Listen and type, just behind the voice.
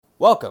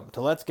Welcome to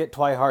Let's Get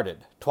Twi-Hearted,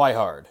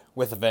 Twi-Hard,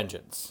 with a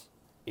Vengeance.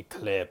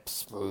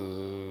 Eclipse.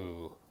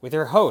 Ooh. With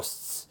your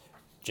hosts,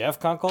 Jeff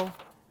Kunkel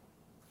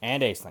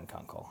and Aislinn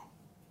Kunkel.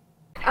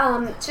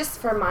 Just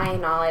for my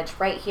knowledge,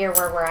 right here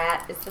where we're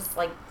at, is this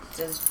like,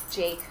 does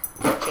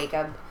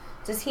Jacob,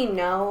 does he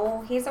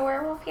know he's a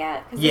werewolf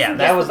yet? Yeah,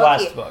 that was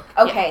last book.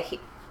 Okay. Yeah.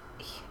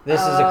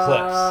 This is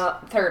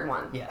Eclipse. Third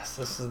one. Yes,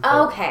 this is the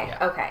third Okay, one.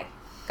 Yeah. okay.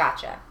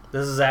 Gotcha.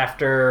 This is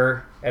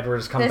after Edward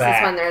has come back. This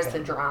is when there's the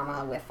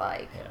drama with,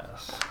 like,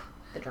 Yes.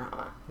 the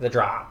drama. The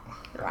drama.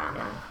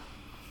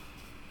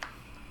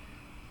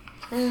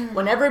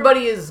 When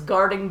everybody is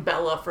guarding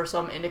Bella for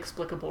some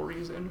inexplicable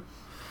reason.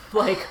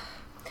 Like,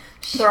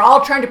 they're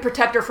all trying to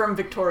protect her from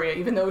Victoria,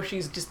 even though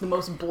she's just the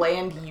most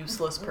bland,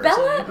 useless person.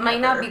 Bella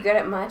might not be good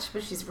at much,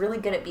 but she's really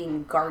good at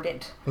being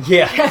guarded.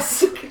 Yeah.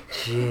 Yes.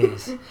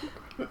 Jeez.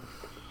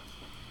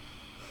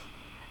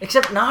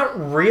 Except not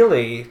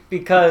really,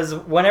 because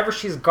whenever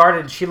she's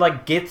guarded, she,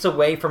 like, gets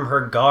away from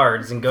her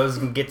guards and goes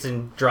and gets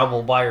in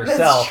trouble by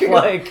herself. That's true.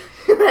 Like,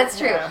 That's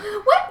true. Yeah.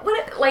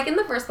 What, like, in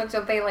the first book,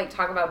 don't they, like,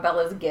 talk about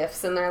Bella's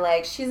gifts, and they're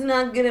like, she's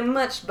not good at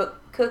much but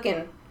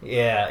cooking.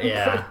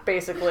 yeah.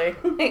 Basically.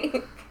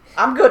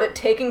 I'm good at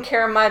taking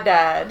care of my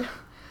dad.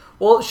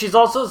 Well, she's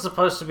also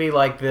supposed to be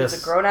like He's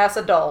this... a grown-ass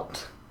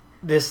adult.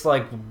 This,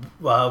 like,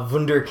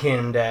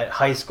 wunderkind at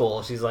high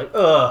school. She's like,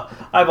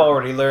 I've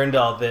already learned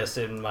all this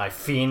in my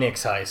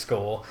Phoenix high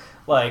school.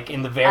 Like,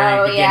 in the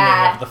very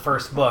beginning of the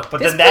first book. But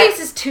This then place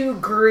is too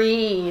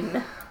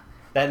green.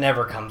 that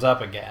never comes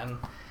up again.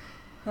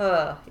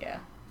 Yeah.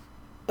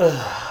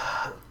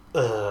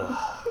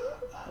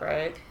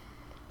 Right.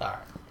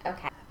 Alright.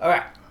 Okay.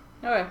 Alright.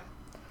 Okay.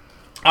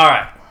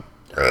 Alright.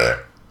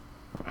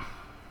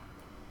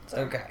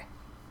 Okay.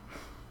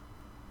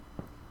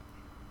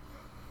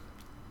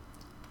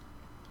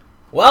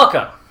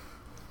 Welcome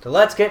to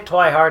Let's Get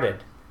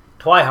Twi-Hearted.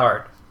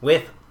 Twi-Hard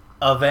with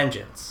a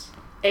Vengeance.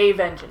 A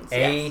vengeance,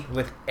 yes.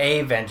 With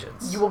a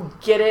vengeance. You will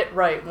get it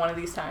right one of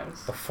these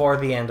times. Before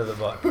the end of the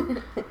book.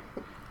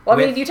 Well, I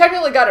mean, you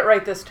technically got it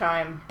right this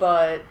time,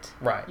 but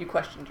Right. you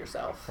questioned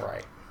yourself.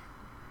 Right.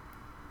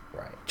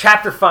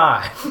 Chapter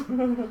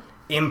 5.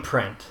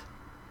 Imprint.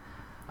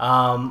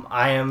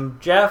 I am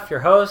Jeff,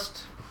 your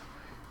host.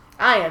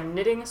 I am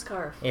knitting a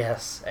scarf.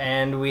 Yes,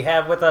 and we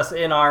have with us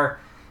in our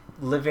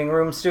living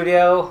room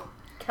studio...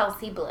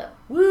 Kelsey Blue.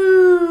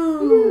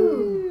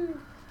 Woo!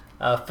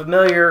 A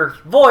familiar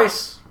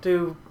voice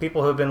to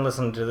people who've been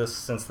listening to this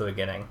since the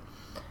beginning.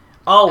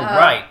 Oh,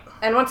 right.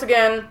 And once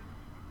again,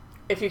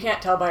 if you can't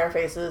tell by our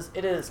faces,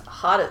 it is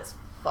hot as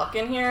fuck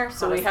in here,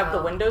 so Hot we as have the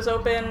hell. windows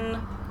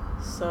open,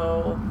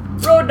 so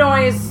road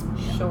noise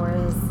Sure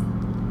is.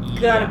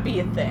 gotta be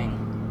a thing.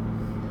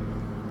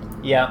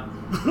 Yep.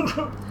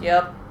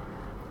 Yep.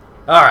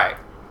 Alright.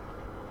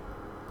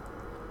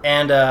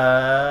 And,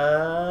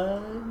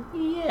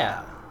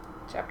 yeah.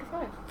 Chapter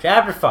 5.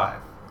 Chapter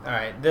 5.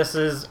 Alright,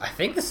 I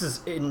think this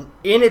is in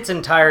its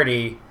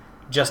entirety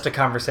just a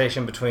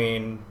conversation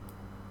between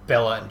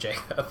Bella and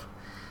Jacob.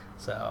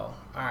 So,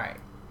 alright.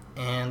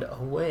 And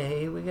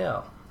away we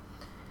go.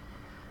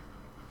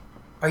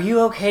 Are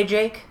you okay,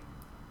 Jake?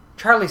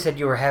 Charlie said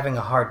you were having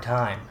a hard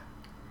time.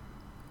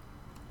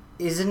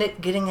 Isn't it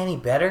getting any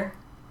better?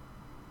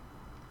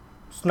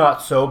 It's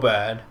not so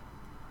bad.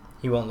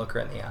 He won't look her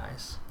in the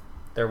eyes.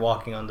 They're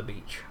walking on the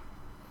beach.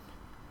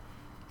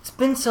 It's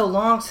been so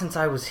long since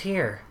I was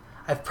here.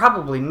 I've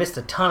probably missed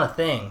a ton of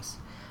things.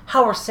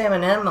 How are Sam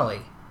and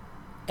Emily?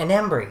 And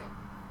Embry?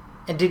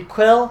 And did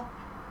Quill?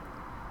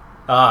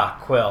 Ah,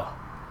 Quill.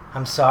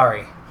 I'm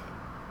sorry.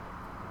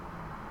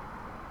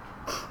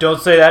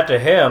 Don't say that to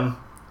him.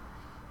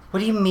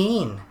 What do you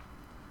mean?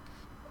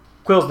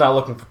 Quill's not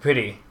looking for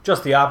pity.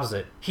 Just the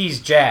opposite.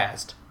 He's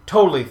jazzed.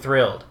 Totally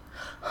thrilled.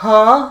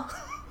 Huh?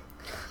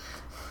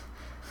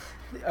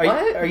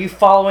 Are you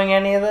following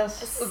any of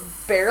this?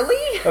 Barely?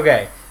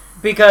 Okay,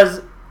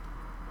 because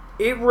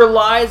it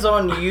relies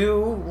on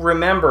you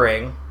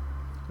remembering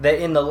that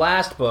in the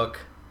last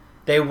book,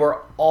 they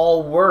were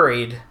all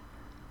worried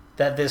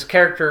that this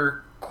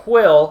character,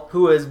 Quill,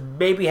 who has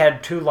maybe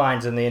had 2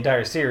 lines in the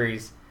entire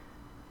series,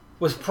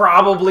 was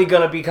probably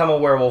going to become a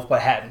werewolf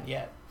but hadn't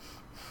yet.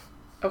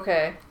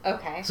 Okay.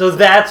 Okay. So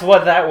that's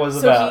what that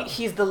was about. So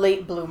he's the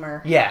late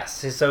bloomer.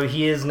 Yes, so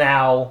he is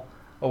now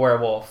a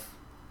werewolf.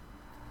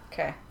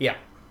 Okay. Yeah.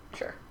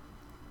 Sure.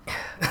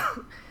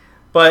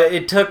 But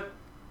it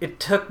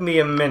took me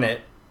a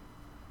minute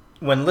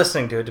when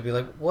listening to it to be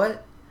like,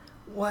 what?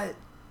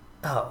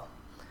 Oh.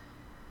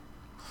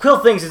 Quill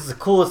thinks it's the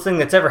coolest thing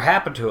that's ever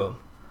happened to him.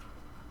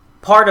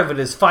 Part of it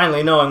is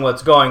finally knowing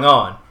what's going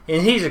on,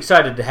 and he's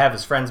excited to have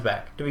his friends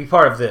back, to be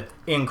part of the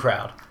in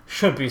crowd.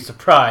 Shouldn't be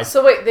surprised.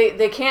 So wait,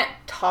 they can't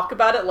talk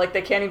about it? Like,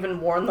 they can't even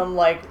warn them,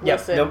 like, Yep,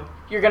 listen, nope.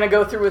 you're gonna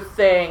go through a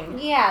thing.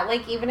 Yeah,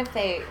 like, even if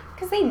they...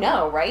 Because they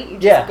know, right? You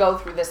just Yeah. go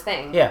through this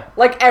thing. Yeah.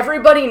 Like,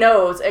 everybody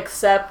knows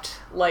except,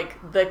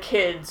 like, the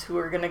kids who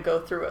are gonna go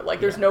through it.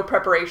 Like, there's no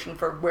preparation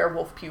for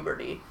werewolf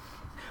puberty.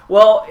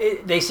 Well,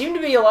 they seem to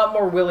be a lot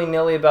more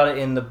willy-nilly about it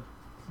in the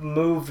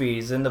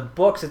movies. In the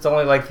books, it's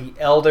only like the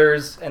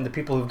elders and the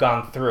people who've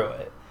gone through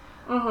it.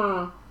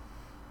 Mm-hmm.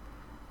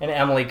 And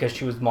Emily, because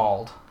she was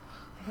mauled.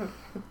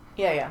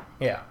 Yeah.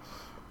 Yeah.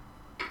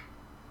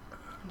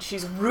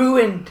 She's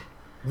ruined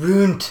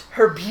Ruined.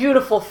 her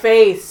beautiful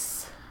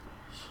face.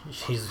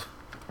 She's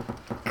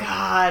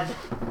God.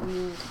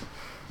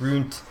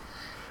 ruined.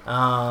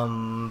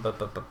 To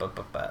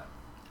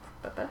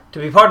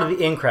be part of the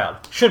in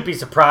crowd. Shouldn't be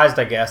surprised,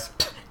 I guess.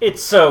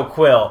 It's so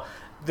Quill.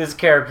 This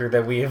character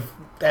that we have...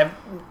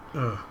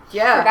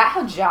 Yeah. Forgot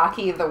how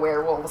jockey the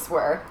werewolves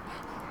were.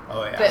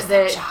 Oh,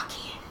 yeah.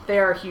 Jockey. They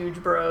are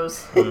huge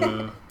bros.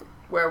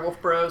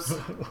 Werewolf bros.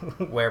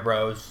 Where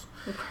bros.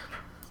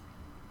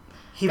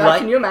 He God,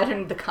 can you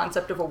imagine the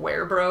concept of a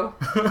werebro?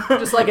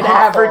 Just like an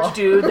average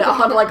dude that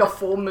on like a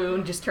full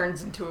moon just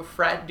turns into a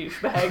frat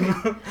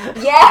douchebag.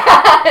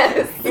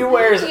 Yes! He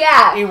wears...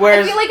 Yeah. He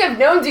wears... I feel like I've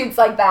known dudes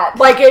like that.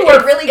 Like who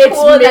are really it's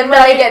cool, and then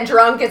when they midnight. get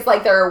drunk, it's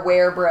like they're a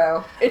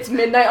werebro. It's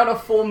midnight on a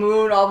full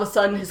moon, all of a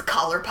sudden his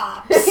collar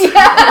pops.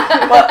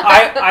 Yeah. But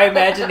I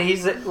imagine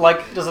he's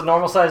like just a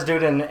normal sized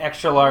dude in an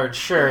extra large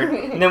shirt,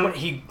 and then when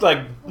he like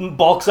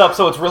bulks up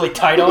so it's really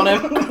tight on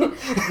him.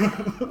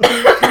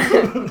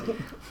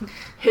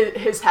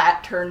 His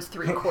hat turns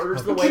 3/4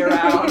 of the way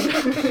around.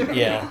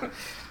 Yeah.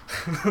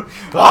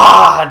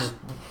 Just...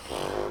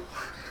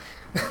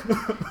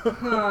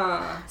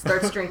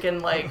 Starts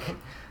drinking like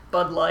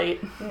Bud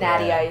Light.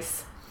 Natty Yeah.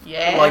 Ice.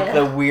 Yeah. Like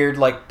the weird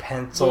like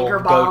pencil Jaeger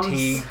bombs.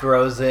 goatee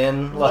grows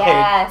in. Like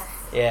Yes.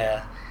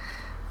 yeah.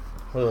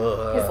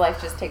 Ugh. His life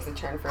just takes a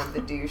turn for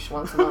the douche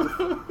once a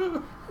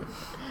month.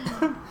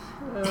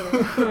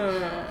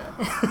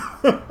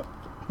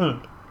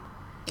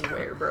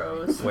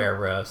 Werebros. Where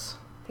bros.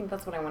 I think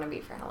that's what I want to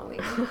be for Halloween.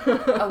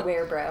 A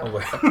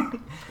werebro.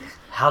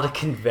 How to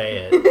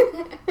convey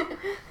it.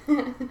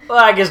 Well,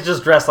 I guess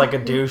just dress like a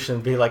douche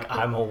and be like,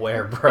 I'm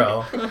aware,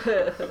 bro.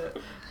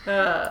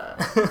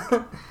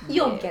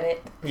 You'll get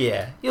it.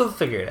 Yeah, you'll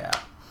figure it out.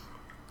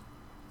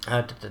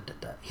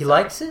 He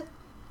likes it?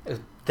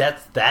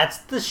 That's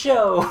the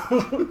show.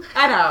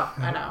 I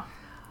know.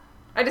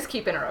 I just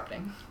keep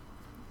interrupting.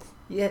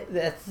 Yeah,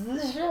 that's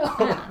the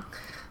show.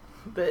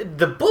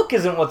 The book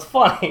isn't what's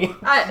funny.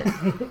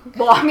 The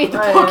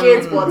book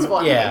is what's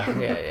funny.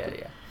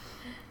 Yeah.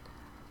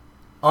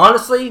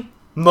 Honestly,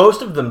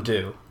 most of them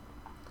do.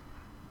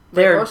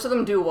 Most of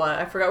them do what?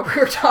 I forgot what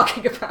we were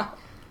talking about.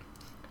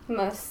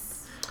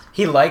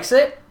 He likes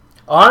it?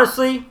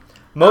 Honestly,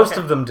 most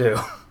Okay. of them do.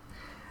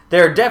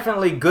 There are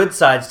definitely good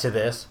sides to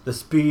this. The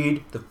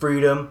speed, the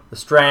freedom, the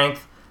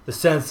strength, the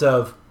sense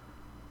of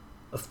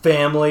a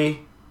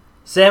family.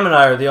 Sam and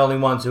I are the only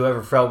ones who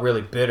ever felt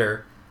really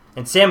bitter.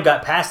 And Sam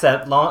got past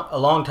that a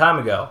long time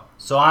ago.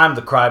 So I'm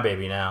the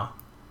crybaby now.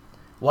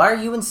 Why are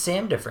you and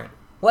Sam different?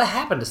 What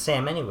happened to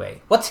Sam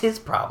anyway? What's his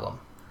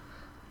problem?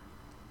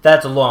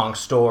 That's a long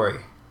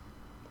story.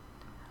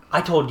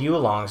 I told you a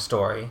long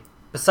story.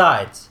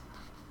 Besides,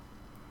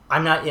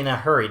 I'm not in a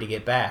hurry to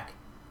get back.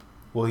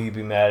 Will he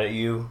be mad at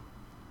you?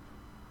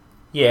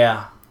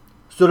 Yeah.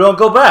 So don't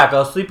go back.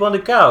 I'll sleep on the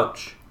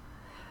couch.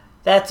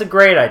 That's a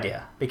great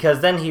idea, because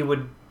then he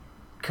would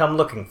come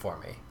looking for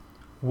me.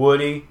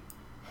 Would he?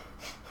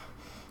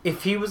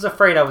 If he was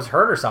afraid I was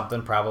hurt or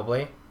something,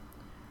 probably.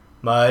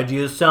 My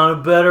ideas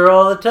sounded better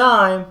all the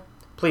time.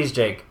 Please,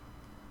 Jake.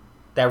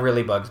 That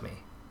really bugs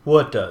me.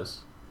 What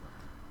does?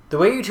 The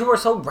way you two are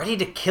so ready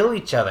to kill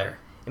each other.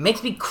 It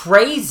makes me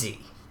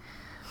crazy.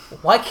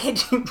 Why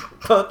can't you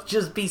both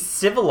just be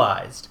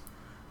civilized?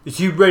 Is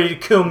he ready to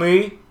kill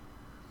me?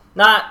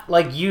 Not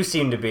like you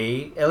seem to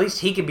be. At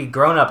least he can be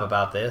grown up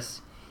about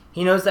this.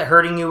 He knows that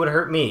hurting you would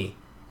hurt me,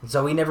 and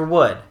so he never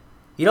would.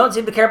 You don't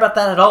seem to care about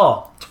that at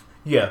all.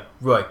 Yeah,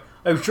 right.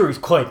 I'm sure he's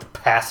quite the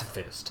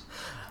pacifist.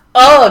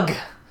 Ugh!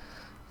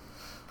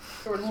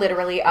 Or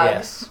literally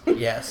ugh.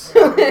 Yes.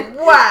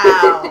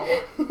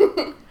 Wow.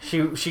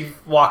 She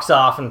walks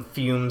off and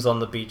fumes on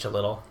the beach a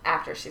little.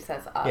 After she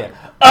says ugh. Yeah.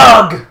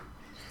 Ugh!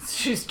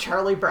 She's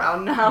Charlie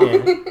Brown now.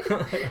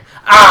 Yeah.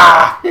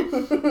 Ah!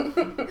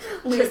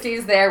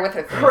 Lucy's there with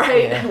her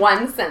Right. Yeah.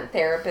 1 cent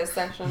therapist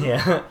session.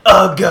 Yeah.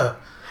 Ugh!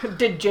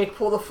 Did Jake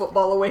pull the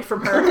football away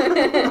from her?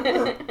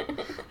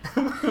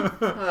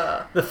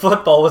 The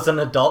football was an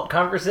adult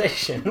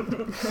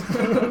conversation.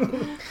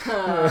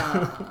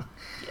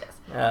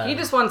 Yes. He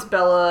just wants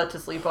Bella to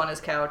sleep on his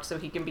couch so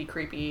he can be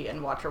creepy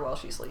and watch her while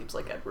she sleeps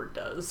like Edward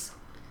does.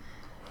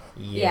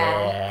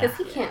 Yeah, because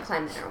he can't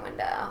climb in her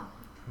window.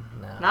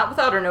 No. Not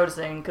without her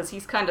noticing, because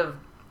he's kind of...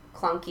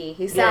 Clunky.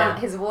 Yeah.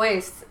 His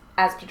voice,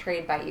 as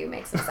portrayed by you,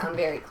 makes him sound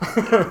very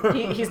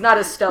clunky. He's not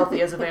as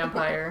stealthy as a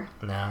vampire.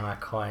 No, not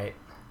quite.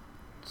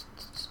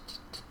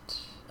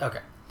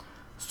 Okay.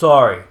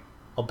 Sorry.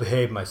 I'll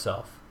behave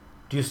myself.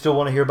 Do you still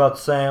want to hear about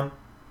Sam?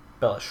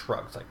 Bella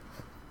shrugs like...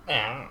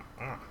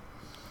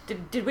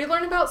 Did we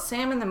learn about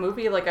Sam in the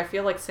movie? Like, I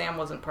feel like Sam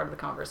wasn't part of the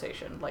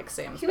conversation. Like,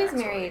 Sam's He was backstory.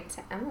 married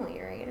to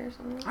Emily, right, or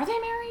something? Are they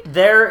married?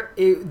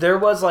 There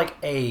was like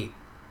a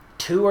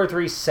 2 or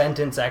 3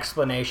 sentence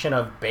explanation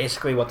of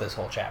basically what this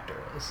whole chapter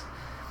is.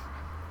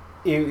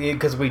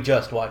 Because we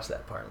just watched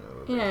that part of the movie.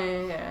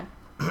 movie. Yeah.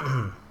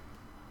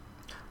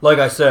 Like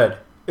I said,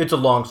 it's a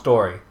long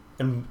story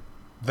and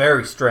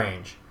very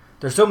strange.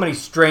 There's so many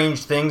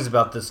strange things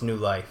about this new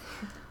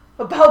life.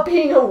 About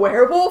being a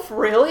werewolf?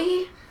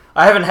 Really?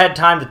 I haven't had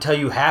time to tell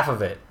you half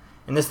of it.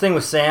 And this thing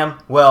with Sam,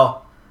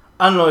 well,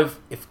 I don't know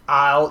if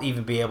I'll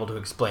even be able to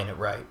explain it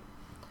right.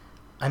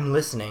 I'm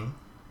listening.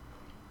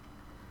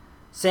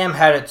 Sam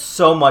had it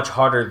so much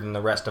harder than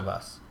the rest of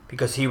us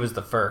because he was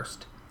the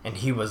first, and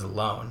he was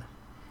alone.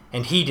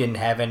 And he didn't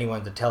have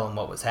anyone to tell him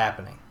what was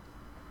happening.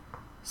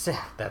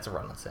 That's a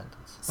run-on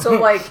sentence. So,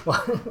 like,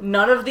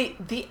 none of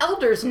the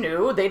elders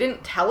knew? They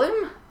didn't tell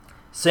him?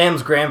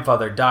 Sam's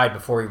grandfather died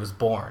before he was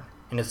born,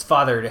 and his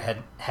father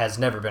has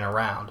never been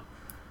around.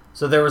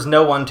 So there was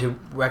no one to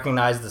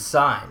recognize the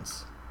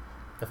signs.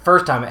 The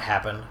first time it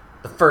happened,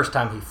 the first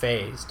time he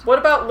phased. What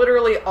about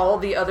literally all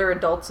the other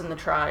adults in the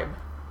tribe?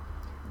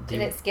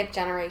 Did it skip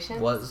generations?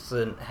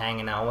 Wasn't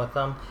hanging out with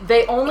them.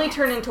 They only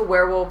turn into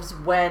werewolves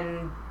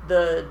when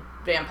the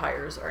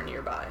vampires are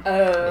nearby.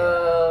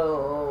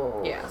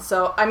 Oh. Yeah,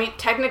 so, I mean,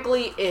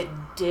 technically it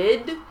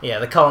did. Yeah,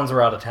 the Cullens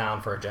were out of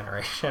town for a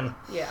generation.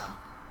 Yeah.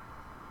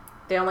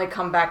 They only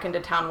come back into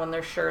town when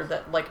they're sure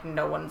that, like,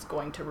 no one's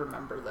going to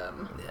remember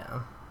them.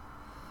 Yeah.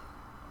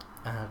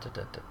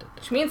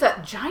 Which means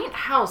that giant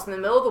house in the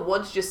middle of the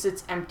woods just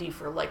sits empty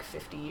for, like,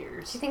 50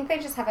 years. Do you think they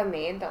just have a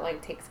maid that,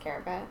 like, takes care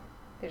of it?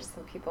 There's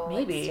some people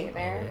like, stay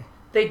there. Maybe.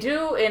 They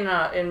do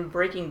in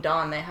Breaking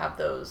Dawn. They have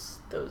those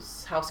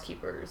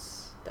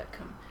housekeepers that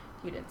come.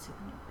 You didn't see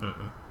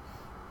them.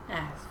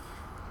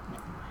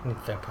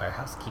 Vampire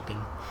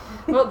housekeeping.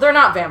 Well, they're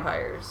not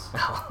vampires.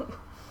 No.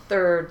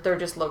 They're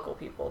just local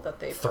people that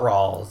they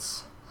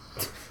Thralls.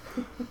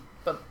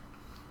 but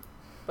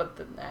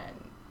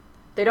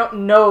they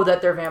don't know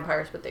that they're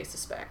vampires, but they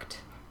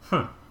suspect.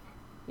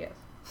 Yes.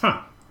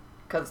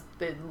 Because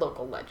the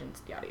local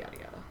legends, yada yada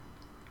yada.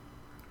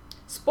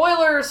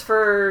 Spoilers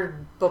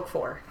for book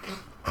 4.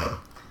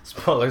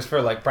 Spoilers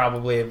for, like,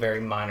 probably a very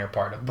minor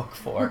part of book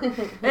 4.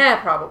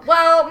 Probably.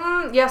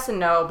 Well, yes and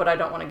no, but I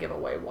don't want to give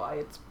away why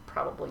it's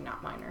probably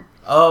not minor.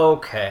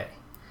 Okay.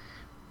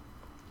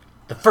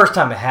 The first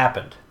time it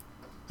happened,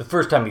 the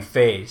first time he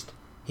phased,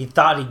 he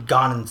thought he'd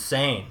gone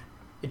insane.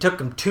 It took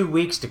him 2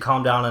 weeks to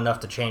calm down enough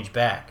to change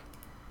back.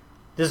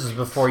 This was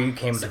before you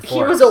came to force.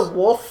 He was a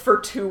wolf for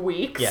 2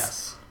 weeks?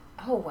 Yes.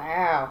 Oh,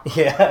 wow.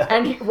 Yeah.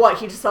 And he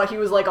just thought he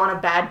was, like, on a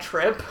bad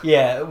trip?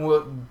 Yeah,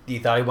 well, he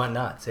thought he went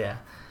nuts, yeah.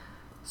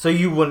 So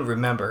you wouldn't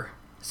remember.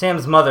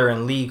 Sam's mother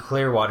and Lee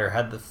Clearwater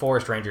had the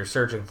forest rangers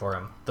searching for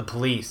him. The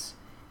police.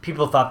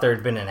 People thought there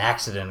had been an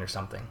accident or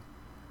something.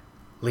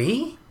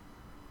 Lee?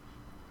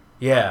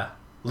 Yeah.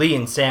 Lee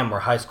and Sam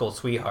were high school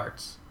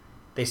sweethearts.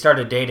 They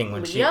started dating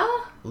when Leah?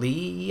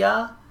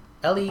 Leah?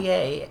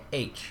 Leah?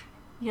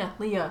 Yeah,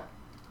 Leah.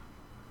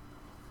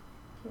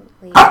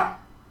 Leah.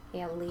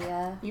 Yeah,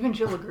 Leah. Even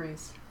Jill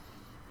agrees.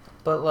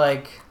 But,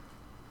 like...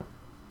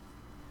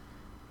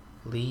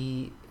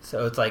 Lee...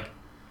 So it's like...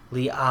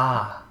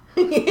 Leah. How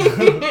do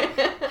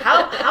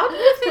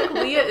you think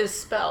Leah is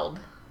spelled?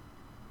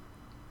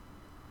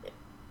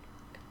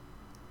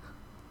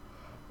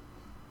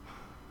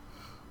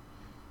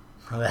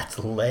 Oh, that's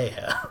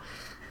Leia.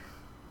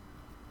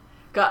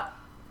 God,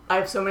 I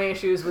have so many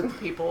issues with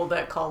people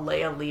that call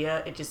Leia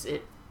Leah.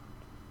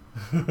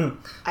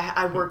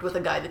 I worked with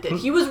a guy that did.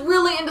 He was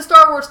really into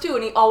Star Wars too,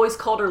 and he always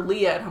called her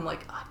Leah, and I'm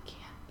like, I can't.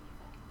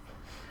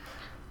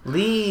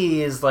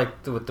 Lee is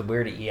like with the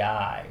weird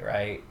EI,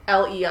 right?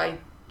 Leigh,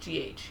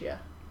 yeah.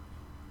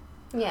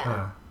 Yeah.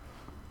 Huh.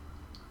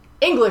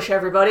 English,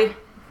 everybody.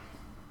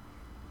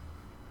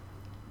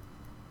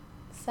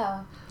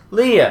 So.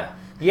 Leah.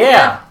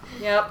 Yeah.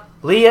 Yep.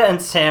 Leah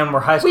and Sam were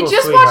high school We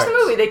just sweethearts. watched the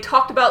movie. They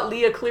talked about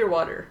Leah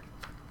Clearwater.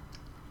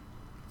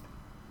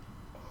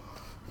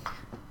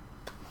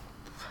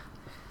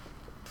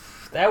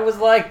 That was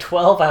like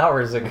 12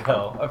 hours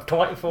ago. Or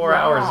 24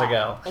 hours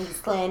ago. Thanks,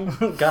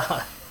 Glenn.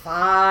 God.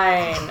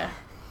 Fine.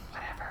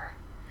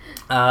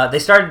 Whatever. They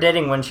started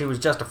dating when she was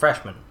just a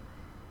freshman.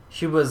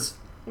 She was...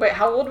 Wait,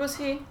 how old was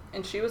he?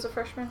 And she was a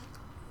freshman?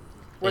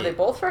 Were they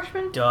both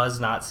freshmen?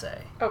 Does not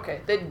say. Okay.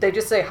 They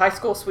just say high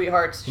school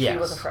sweethearts. She Yes.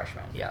 was a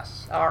freshman.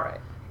 Yes. All right.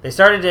 They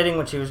started dating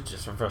when she was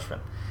just a freshman.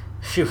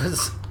 She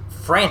was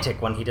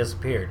frantic when he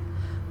disappeared.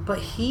 But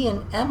he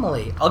and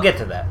Emily... I'll get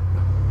to that.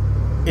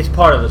 It's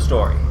part of the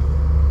story.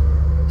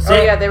 Oh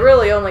yeah, they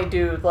really only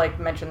do like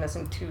mention this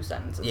in 2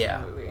 sentences Yeah.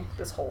 in the movie.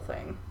 This whole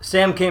thing.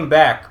 Sam came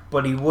back,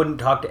 but he wouldn't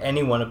talk to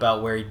anyone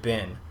about where he'd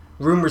been.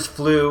 Rumors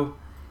flew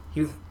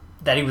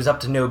that he was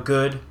up to no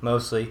good,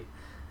 mostly.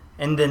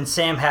 And then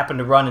Sam happened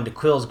to run into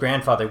Quill's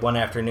grandfather one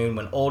afternoon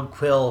when old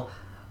Quill...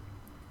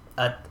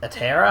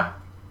 Atara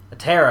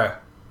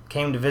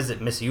came to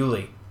visit Miss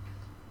Yulie.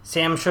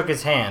 Sam shook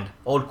his hand.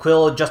 Old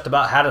Quill had just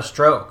about had a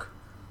stroke.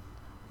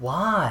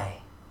 Why?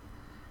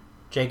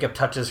 Jacob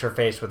touches her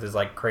face with his,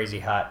 like,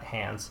 crazy hot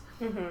hands.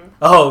 Mm-hmm.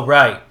 Oh,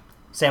 right.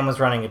 Sam was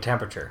running a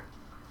temperature.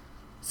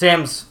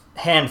 Sam's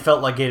hand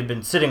felt like it had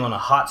been sitting on a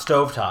hot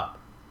stovetop.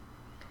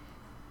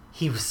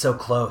 He was so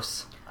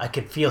close. I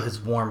could feel his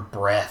warm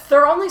breath.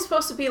 They're only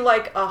supposed to be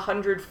like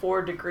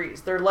 104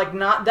 degrees. They're like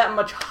not that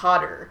much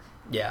hotter.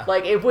 Yeah.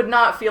 Like it would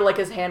not feel like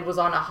his hand was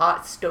on a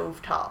hot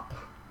stovetop.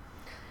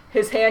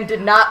 His hand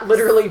did not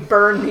literally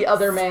burn the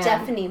other man.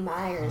 Stephanie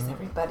Myers,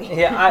 everybody.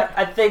 Yeah,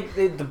 I think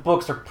the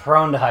books are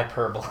prone to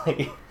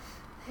hyperbole.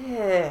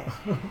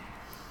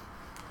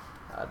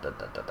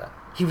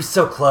 He was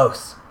so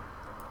close.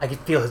 I could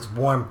feel his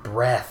warm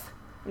breath.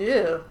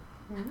 Yeah.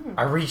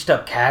 I reached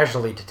up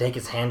casually to take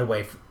his hand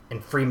away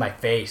and free my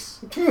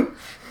face.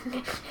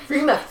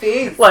 Free my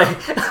face. Like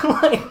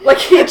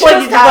he just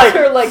you has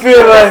her like free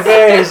my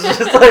face.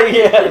 Just like,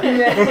 yeah.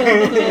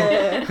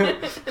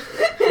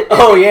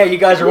 Oh yeah, you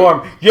guys are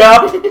warm.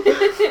 Yup.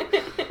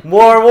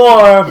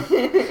 Warm.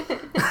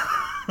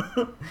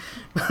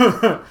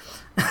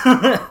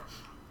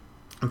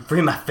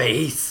 Free my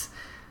face.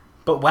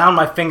 But wound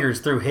my fingers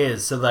through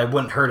his so that I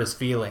wouldn't hurt his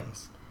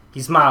feelings.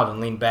 He smiled and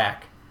leaned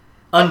back.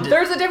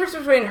 There's a difference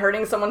between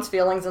hurting someone's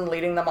feelings and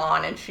leading them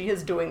on, and she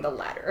is doing the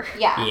latter.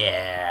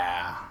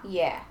 Yeah.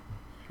 Yeah.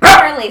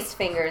 Interlaced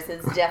fingers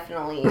is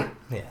definitely...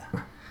 Yeah.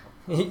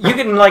 You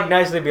can, like,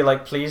 nicely be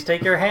like, please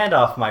take your hand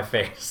off my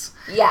face.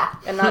 Yeah.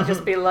 And not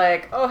just be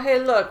like, oh, hey,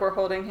 look, we're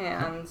holding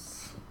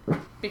hands.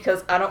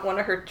 Because I don't want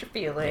to hurt your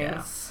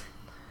feelings.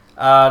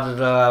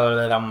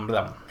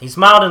 Yeah. He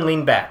smiled and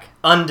leaned back,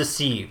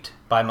 undeceived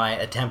by my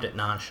attempt at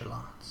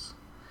nonchalance.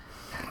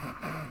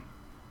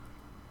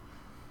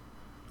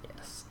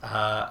 Yes.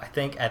 I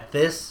think at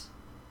this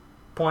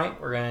point,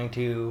 we're going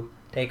to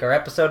take our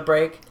episode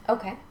break.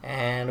 Okay.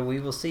 And we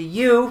will see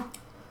you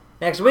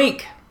next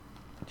week.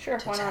 Sure,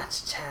 why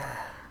not?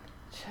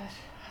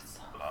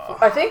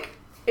 I think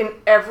in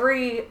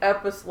every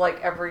episode, like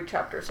every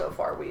chapter so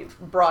far, we've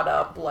brought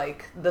up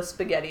like the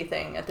spaghetti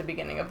thing at the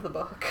beginning of the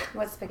book.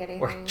 What spaghetti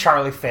Where thing?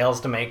 Charlie fails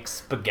to make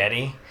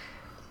spaghetti.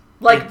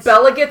 Like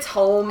Bella gets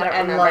home I don't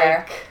and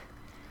remember.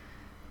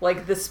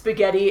 like the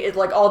spaghetti is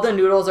like all the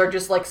noodles are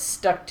just like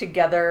stuck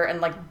together and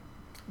like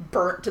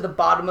burnt to the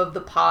bottom of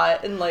the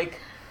pot and like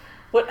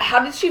what?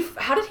 How did he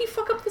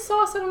fuck up the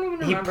sauce? I don't even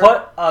remember. He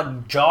put a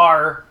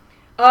jar.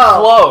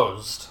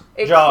 Closed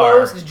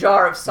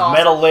jar of sauce.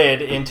 Metal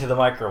lid into the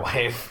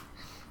microwave.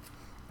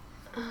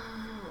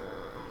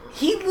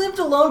 He lived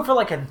alone for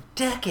like a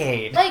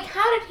decade. Like,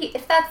 how did he...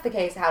 If that's the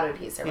case, how did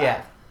he survive?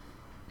 Yeah.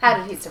 How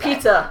did he survive?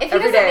 Pizza. If he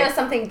every doesn't day. know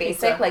something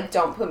basic, Pizza. like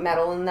don't put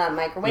metal in the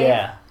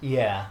microwave,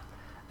 Yeah.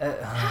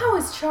 how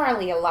is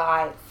Charlie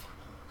alive?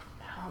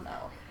 I don't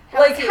know.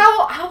 How is he-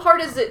 how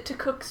hard is it to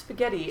cook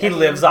spaghetti? He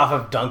lives off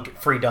of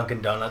free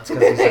Dunkin' Donuts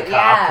because he's a cop.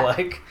 Yeah.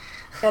 Like,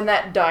 and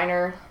that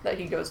diner that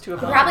he goes to.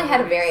 He probably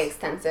had a very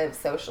extensive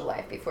social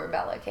life before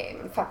Bella came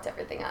and fucked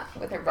everything up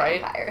with her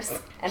Right. vampires.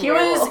 And He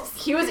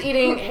was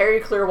eating Harry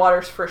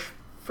Clearwater's fish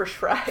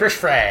fry. fish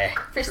fry.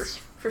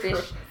 fish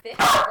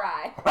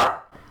fry.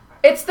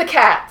 It's the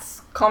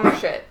cats. Calm your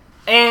shit.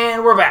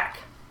 And we're back.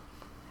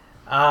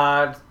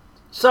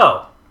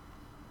 So,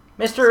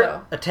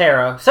 Mr.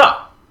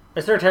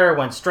 Atera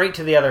went straight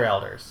to the other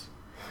elders.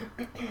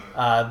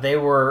 They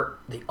were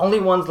the only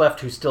ones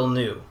left who still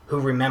knew, who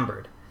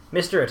remembered.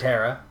 Mr.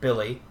 Atera,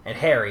 Billy, and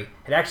Harry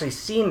had actually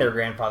seen their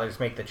grandfathers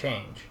make the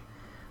change.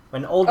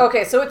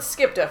 Okay, so it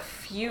skipped a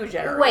few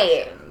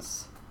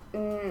generations.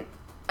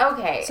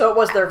 Okay. So it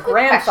was their Quick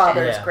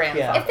grandfather's question. grandfather.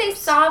 Yeah. If they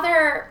saw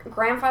their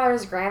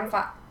grandfather's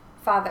grandfather...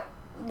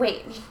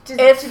 Wait, do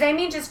they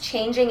mean just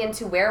changing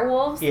into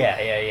werewolves?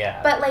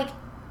 Yeah. But, like,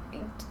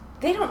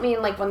 they don't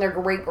mean, like, when their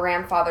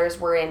great-grandfathers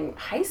were in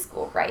high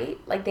school, right?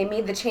 Like, they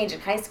made the change in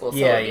high school. So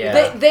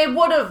They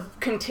would have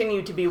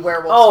continued to be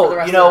werewolves for the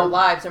rest of their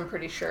lives, I'm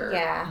pretty sure.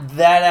 Yeah.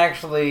 That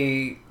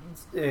actually...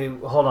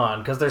 hold on,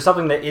 because there's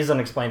something that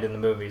isn't explained in the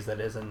movies that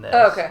is in this.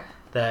 Oh, okay.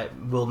 That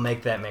will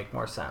make that make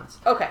more sense.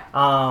 Okay.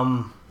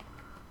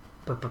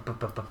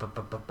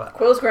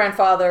 Quill's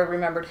grandfather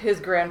remembered his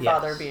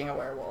grandfather being a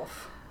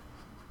werewolf.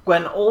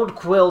 When Old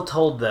Quill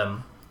told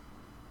them,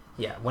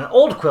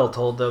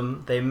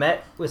 they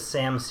met with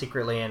Sam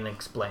secretly and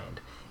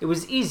explained. It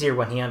was easier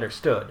when he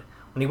understood,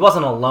 when he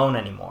wasn't alone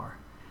anymore.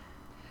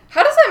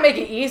 How does that make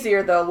it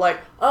easier, though?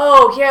 Like,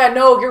 oh, yeah,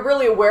 no, you're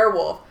really a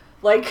werewolf.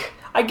 Like,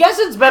 I guess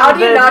it's better how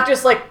do you not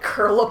just, like,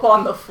 curl up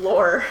on the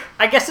floor?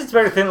 I guess it's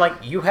better than, like,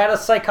 you had a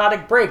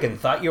psychotic break and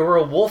thought you were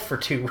a wolf for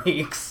 2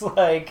 weeks.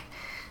 Like...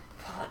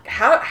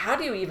 How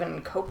do you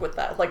even cope with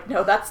that? Like,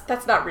 no,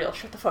 that's not real.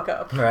 Shut the fuck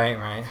up.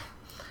 Right.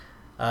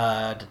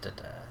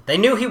 They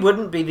knew he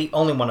wouldn't be the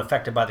only one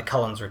affected by the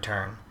Cullens'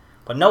 return,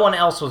 but no one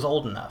else was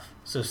old enough,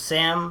 so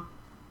Sam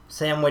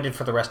waited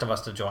for the rest of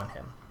us to join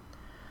him.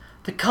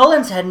 The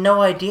Cullens had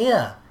no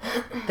idea.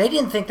 They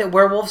didn't think that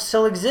werewolves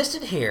still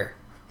existed here.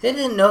 They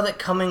didn't know that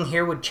coming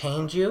here would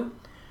change you.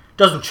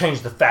 Doesn't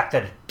change the fact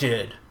that it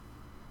did.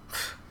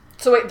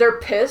 So wait, they're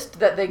pissed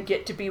that they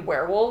get to be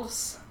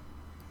werewolves?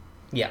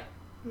 Yeah.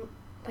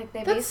 Like,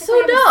 they That's basically so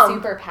have dumb.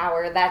 a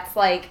superpower that's,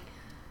 like,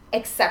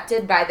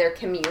 accepted by their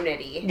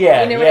community.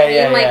 Yeah, you know what I mean?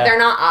 yeah, Like, yeah. they're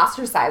not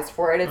ostracized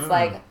for it. It's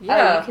like, oh,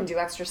 Yeah. you can do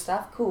extra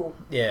stuff? Cool.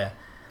 Yeah.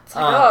 It's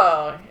like,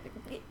 oh.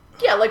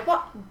 Yeah, like,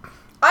 what?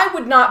 I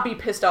would not be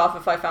pissed off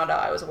if I found out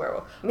I was a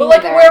werewolf. Me But like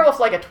a neither. werewolf,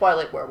 like a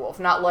Twilight werewolf,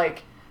 not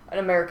like an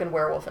American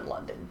werewolf in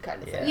London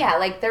kind of thing. Yeah,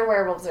 like their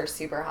werewolves are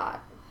super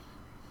hot.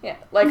 Yeah,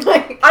 like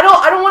I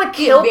don't want to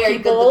kill Very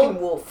people.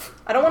 good-looking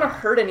wolf. I don't want to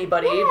hurt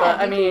anybody, Yeah, but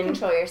I you mean, can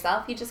control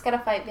yourself. You just gotta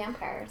fight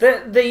vampires.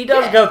 He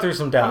does Yeah. go through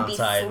some And be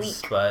downsides,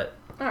 sleek. but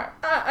all right.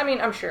 I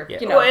mean, I'm sure. yeah.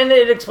 You know, Well, and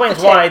it explains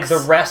the why ticks. the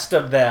rest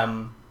of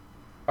them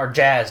are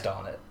jazzed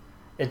on it.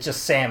 It's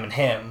just Sam and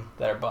him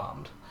that are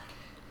bummed.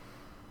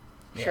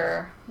 Yeah.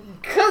 sure,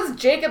 because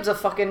Jacob's a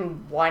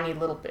fucking whiny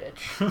little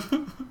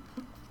bitch.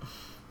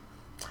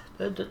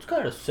 That's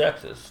kind of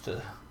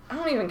sexist. I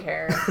don't even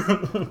care.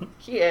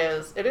 He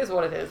is. It is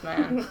what it is,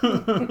 man. He's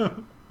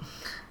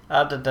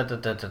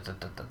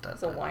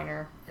a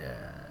whiner.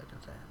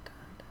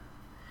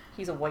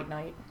 He's a white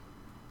knight.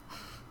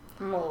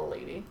 I'm a little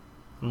lady.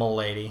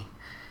 M'lady.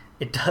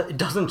 It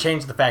doesn't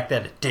change the fact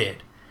that it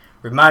did.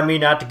 Remind me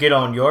not to get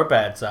on your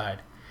bad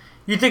side.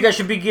 You think I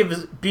should be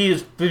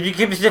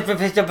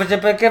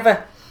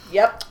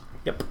Yep.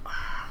 Yep.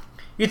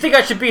 You think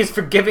I should be as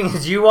forgiving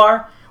as you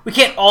are? We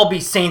can't all be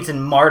saints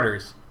and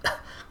martyrs.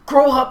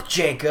 Grow up,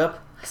 Jacob.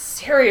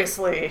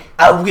 Seriously.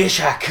 I wish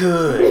I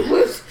could.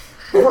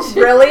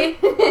 Really?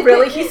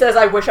 Really? He says,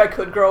 I wish I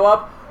could grow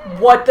up?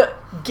 What the...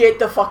 Get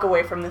the fuck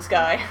away from this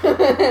guy.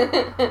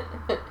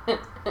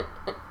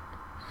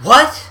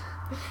 What?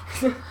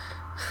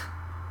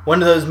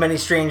 One of those many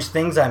strange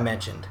things I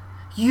mentioned.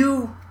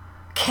 You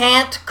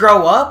can't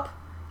grow up?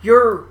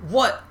 You're,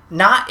 what,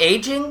 not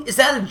aging? Is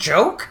that a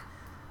joke?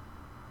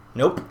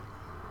 Nope.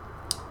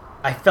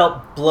 I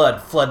felt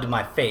blood flood to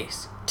my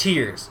face.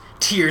 Tears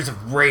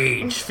of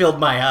rage filled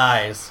my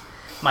eyes.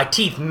 My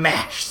teeth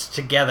mashed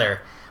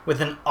together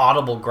with an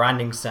audible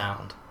grinding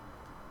sound.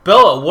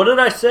 Bella, what did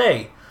I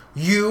say?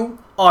 You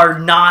are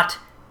not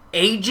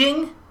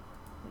aging?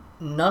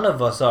 None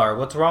of us are.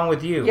 What's wrong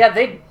with you? Yeah,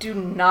 they do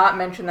not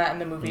mention that in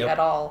the movie Nope. at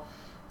all.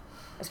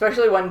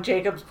 Especially when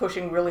Jacob's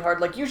pushing really hard,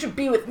 like, you should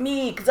be with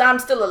me, because I'm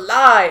still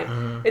alive.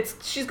 Mm-hmm.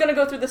 She's gonna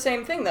go through the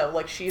same thing, though.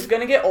 Like, she's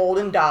gonna get old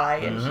and die,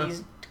 and Mm-hmm.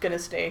 he's gonna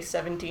stay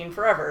 17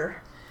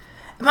 forever.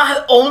 Am I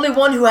the only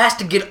one who has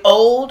to get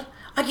old?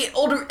 I get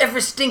older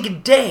every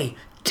stinking day.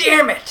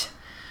 Damn it!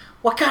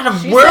 What kind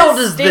of She world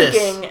says is this?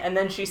 stinking, and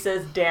then she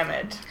says, damn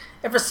it.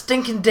 Every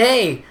stinking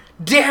day.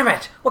 Damn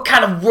it! What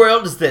kind of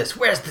world is this?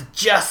 Where's the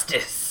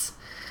justice?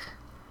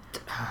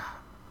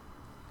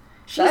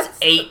 She's That's-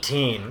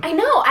 18. I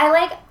know.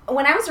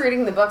 When I was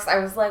reading the books, I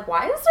was like,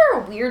 why is there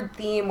a weird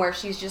theme where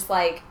she's just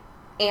like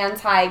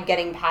anti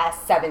getting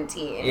past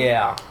 17?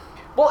 Yeah.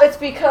 Well, it's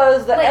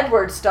because the Like-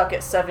 Edward's stuck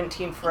at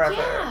 17 forever.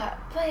 Yeah,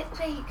 but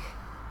like,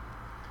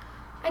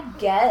 I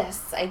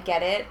guess I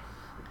get it.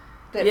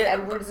 But Yeah.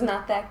 Edward's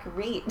not that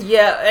great.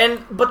 Yeah,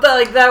 but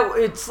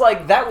it's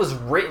like that was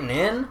written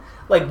in.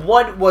 Like,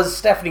 what was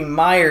Stephanie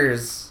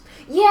Meyer's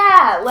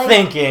Yeah, like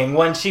thinking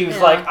when she was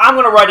Yeah. like, I'm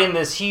gonna write in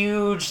this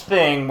huge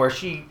thing where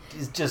she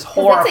is just 'cause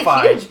horrified.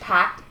 that's a huge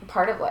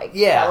part of like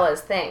Yeah.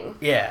 Bella's thing,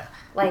 Yeah.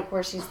 like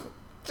where she's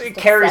It just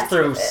carries obsessed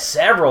through with it.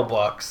 several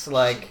books.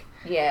 Like,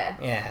 Yeah.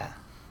 yeah.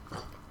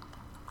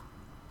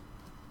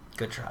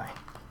 Good try.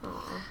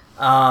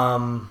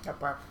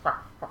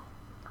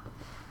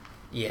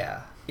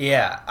 Yeah.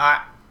 Yeah.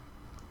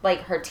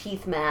 Like her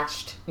teeth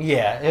mashed.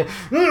 Yeah. Is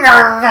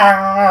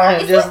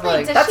Just it,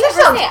 like does That she just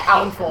ever sounds say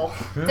painful.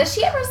 Does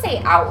she ever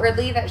say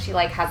outwardly that she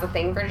like has a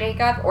thing for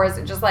Jacob, or is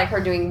it just like her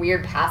doing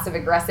weird passive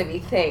aggressive-y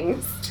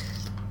things?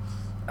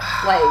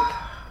 Like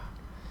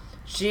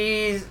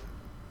she's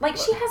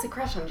she has a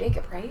crush on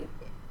Jacob, right?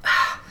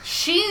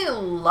 She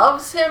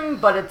loves him,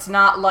 but it's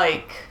not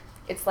like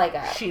It's like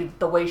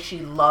the way she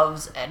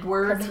loves because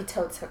Edward. he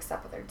totes hooks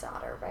up with her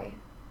daughter, right?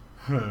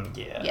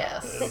 yeah.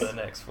 Yes. The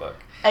next book.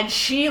 And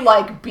she,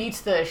 like,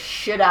 beats the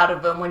shit out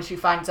of him when she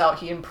finds out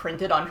he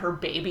imprinted on her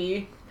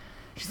baby.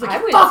 She's like, I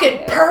you would fucking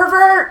too.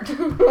 pervert!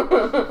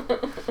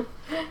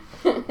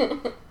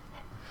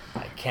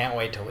 I can't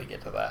wait till we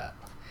get to that.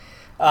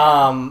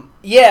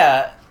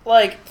 Yeah,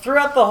 like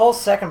throughout the whole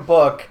second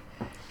book,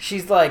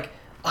 she's like,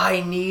 I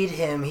need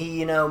him.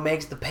 He,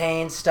 makes the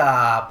pain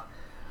stop.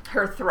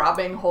 Her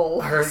throbbing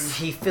hole.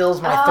 He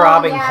fills my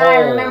throbbing holes. I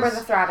remember the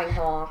throbbing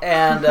hole.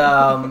 And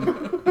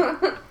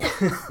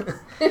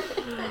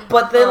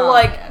but then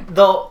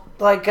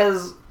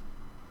because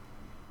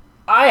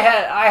I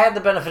had the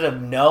benefit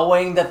of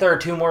knowing that there are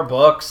 2 more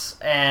books,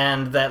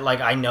 and that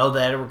I know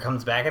that Edward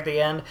comes back at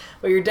the end,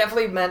 but you're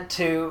definitely meant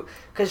to,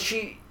 because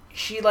she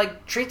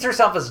treats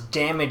herself as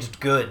damaged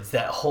goods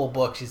that whole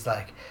book. She's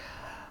like,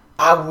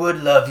 I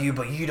would love you,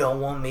 but you don't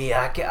want me.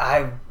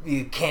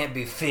 You can't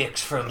be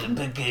fixed from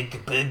the big.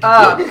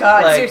 Oh,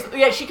 God. Like, Seriously.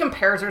 Yeah, she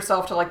compares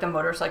herself to, the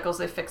motorcycles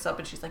they fix up,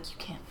 and she's like, you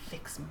can't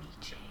fix me,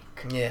 Jake.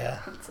 yeah.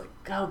 It's like,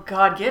 oh,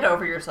 God, get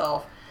over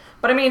yourself.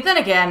 But, I mean, then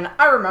again,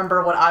 I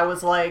remember what I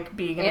was like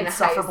being an In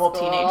insufferable high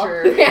school.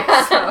 teenager.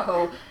 Yeah.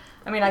 So,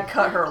 I mean, I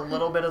cut her a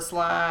little bit of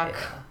slack.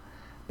 Yeah.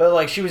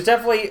 But she was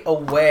definitely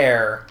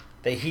aware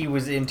that he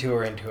was into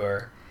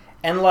her.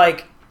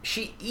 And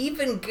she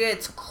even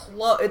gets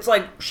close. It's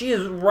like she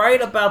is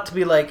right about to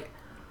be like,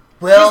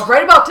 Well, she's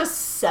right about to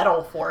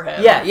settle for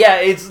him. yeah,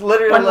 it's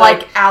literally When,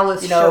 like,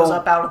 Alice shows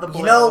up out of the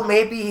blue.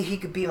 Maybe he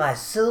could be my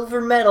silver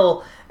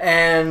medal,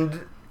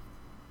 and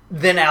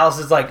then Alice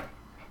is like,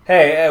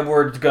 hey,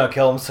 Edward's gonna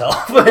kill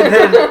himself. And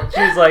then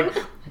she's like,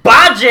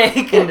 bye,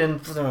 Jake! And then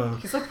boom.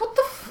 He's like, what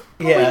the f...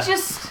 Yeah. We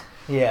just...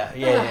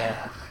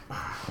 Yeah.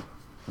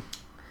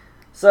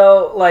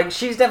 So, like,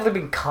 she's definitely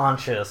been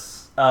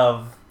conscious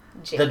of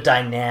Jake. the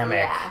dynamic.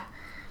 Yeah.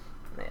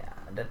 Yeah.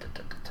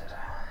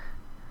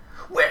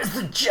 Where's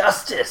the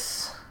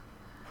justice?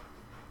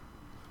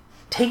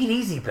 Take it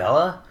easy,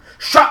 Bella.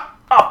 Shut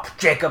up,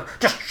 Jacob!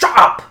 Just shut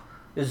up!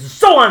 This is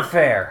so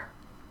unfair!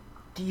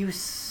 Did you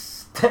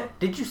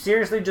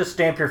seriously just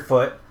stamp your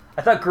foot?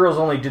 I thought girls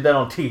only did that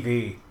on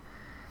TV.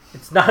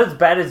 It's not as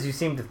bad as you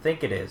seem to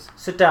think it is.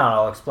 Sit down,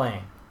 I'll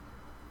explain.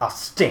 I'll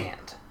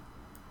stand.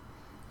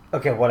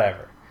 Okay,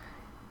 whatever.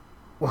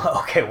 Well,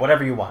 okay,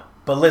 whatever you want.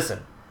 But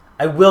listen,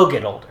 I will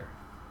get older.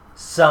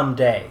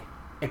 Someday.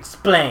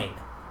 Explain.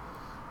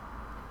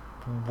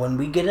 When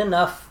we get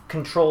enough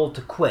control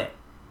to quit,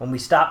 when we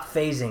stop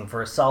phasing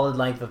for a solid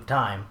length of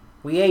time,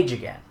 we age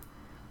again.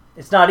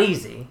 It's not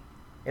easy.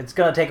 It's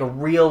going to take a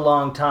real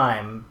long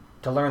time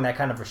to learn that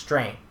kind of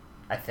restraint,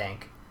 I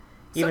think.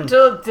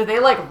 So do they,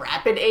 like,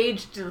 rapid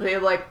age? Do they,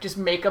 like, just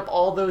make up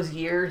all those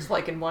years,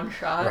 like, in one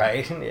shot?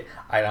 Right?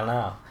 I don't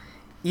know.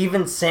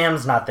 Even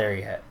Sam's not there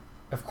yet.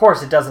 Of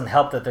course, it doesn't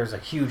help that there's a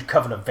huge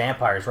coven of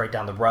vampires right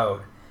down the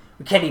road.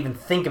 We can't even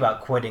think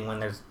about quitting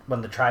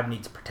when the tribe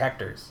needs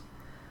protectors.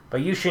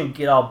 But you shouldn't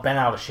get all bent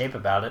out of shape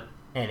about it,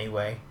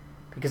 anyway.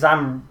 Because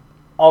I'm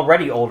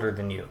already older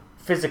than you.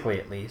 Physically,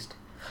 at least.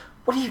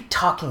 What are you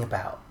talking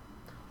about?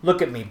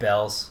 Look at me,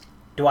 Bells.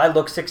 Do I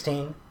look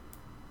 16?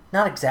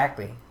 Not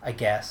exactly, I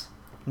guess.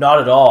 Not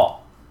at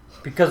all.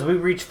 Because we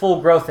reach full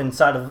growth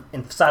inside of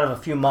a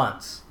few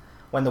months,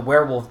 when the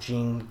werewolf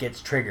gene gets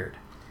triggered.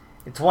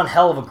 It's one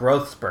hell of a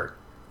growth spurt,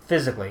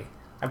 physically.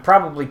 I'm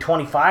probably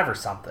 25 or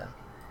something.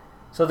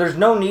 So there's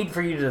no need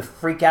for you to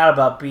freak out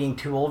about being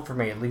too old for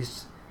me, at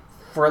least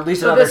another 7 years.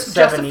 So this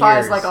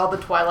justifies, like, all the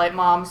Twilight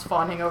moms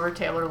fawning over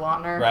Taylor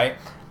Lautner. Right?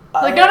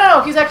 Like,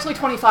 no, he's actually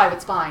 25,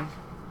 it's fine.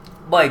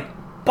 Like,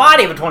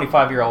 body of a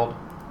 25-year-old,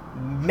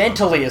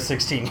 mentally a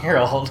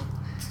 16-year-old.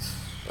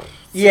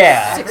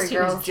 Yeah. 16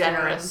 is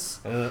generous.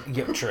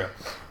 Yeah, true.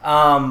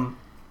 And,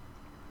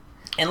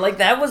 like,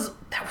 that was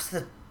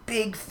the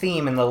big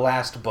theme in the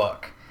last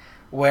book,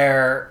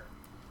 where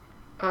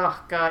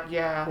Oh, God,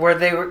 yeah. where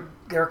they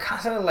were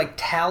constantly, like,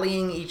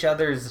 tallying each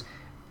other's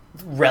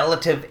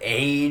relative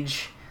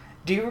age.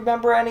 Do you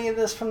remember any of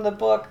this from the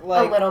book?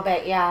 Like, a little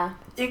bit, yeah.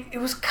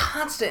 It was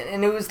constant,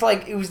 and it was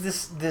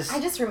this. I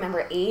just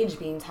remember age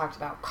being talked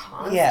about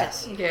constantly.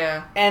 Yes.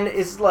 Yeah. And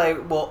it's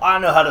like, well, I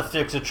know how to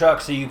fix a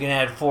truck, so you can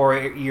add 4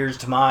 years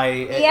to my.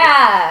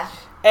 Yeah.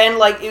 And,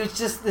 like, it was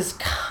just this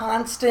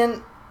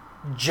constant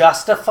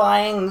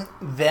justifying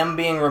them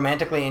being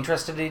romantically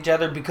interested in each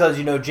other because,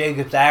 you know,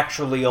 Jacob's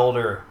actually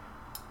older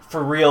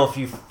for real if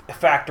you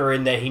factor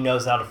in that he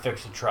knows how to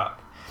fix a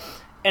truck.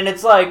 And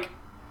it's like,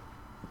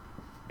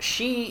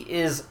 she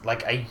is,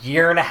 like, a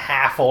year and a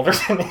half older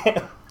than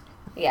him.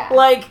 Yeah.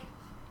 Like,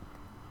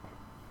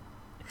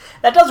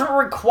 that doesn't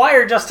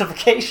require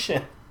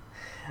justification.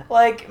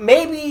 Like,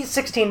 maybe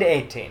 16 to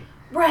 18.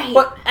 Right.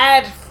 But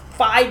add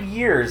 5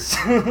 years.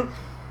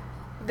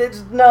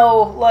 There's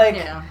no, like...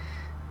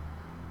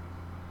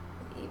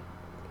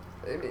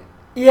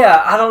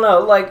 Yeah, I don't know.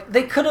 Like,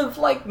 they could have,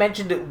 like,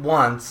 mentioned it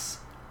once,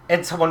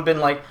 and someone been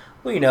like,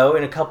 well, you know,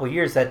 in a couple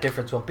years that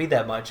difference won't be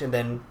that much, and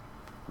then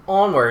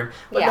onward.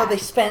 But no, they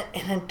spent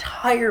an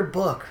entire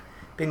book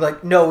being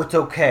like, no, it's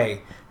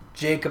okay.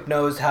 Jacob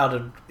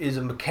is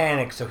a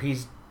mechanic, so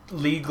he's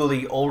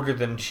legally older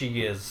than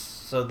she is,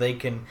 so he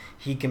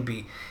can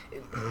be...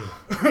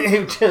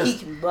 he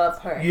can love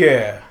her.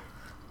 Yeah.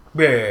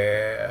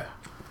 Yeah.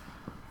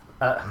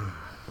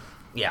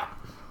 Yeah.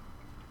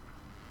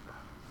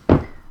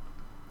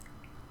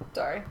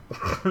 Sorry.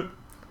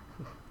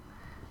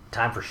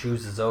 Time for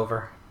shoes is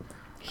over.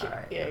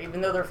 Right. Yeah,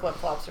 even though their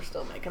flip-flops are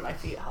still making my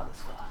feet hot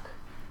as fuck.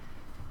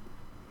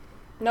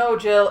 No,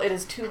 Jill, it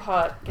is too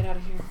hot. Get out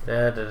of here.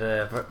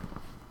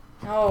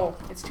 No,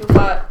 it's too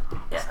hot.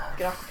 Yeah.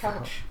 Get off the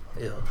couch.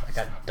 Ew, I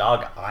got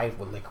dog eye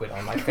liquid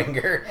on my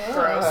finger.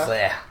 Gross.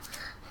 Bleh.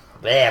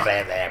 Bleh,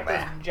 bleh, bleh, Get those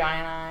bleh.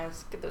 giant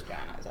eyes. Get those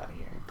giant eyes out of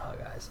here. Pug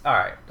eyes.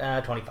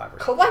 Alright, 25 or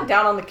Go lie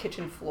down on the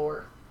kitchen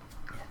floor.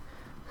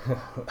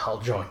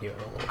 I'll join you in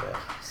a little bit.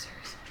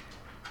 Seriously.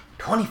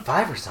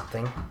 25 or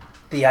something?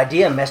 The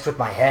idea messed with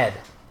my head,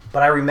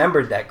 but I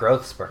remembered that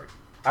growth spurt.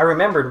 I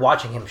remembered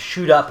watching him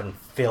shoot up and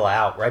fill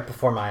out right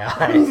before my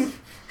eyes.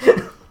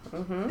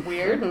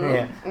 Weird.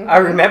 Yeah. I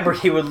remembered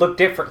he would look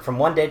different from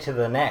one day to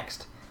the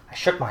next. I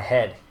shook my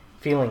head,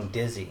 feeling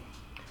dizzy.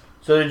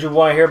 So did you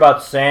want to hear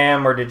about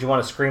Sam, or did you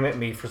want to scream at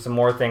me for some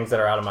more things that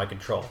are out of my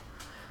control?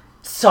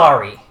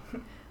 Sorry.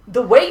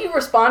 The way you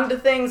respond to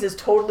things is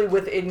totally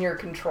within your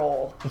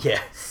control.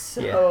 Yeah.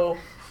 So...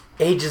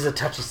 Age is a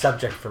touchy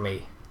subject for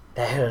me.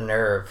 That hit a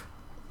nerve.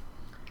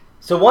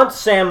 So once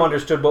Sam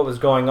understood what was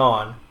going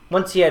on,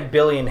 once he had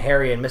Billy and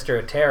Harry and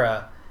Mr.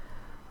 Atera,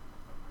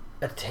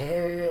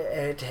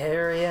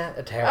 Eteria?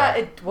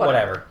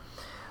 Whatever.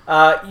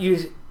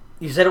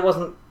 You said it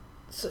wasn't.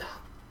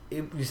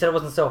 You said it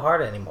wasn't so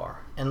hard anymore,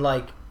 and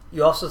like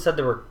you also said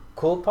there were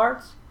cool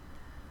parts.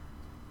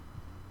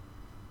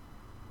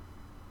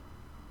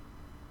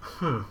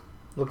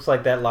 Looks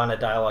like that line of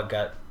dialogue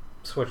got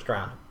switched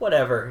around.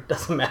 Whatever, it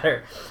doesn't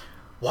matter.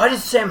 Why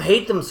does Sam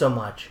hate them so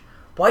much?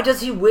 Why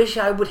does he wish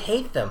I would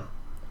hate them?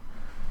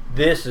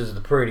 This is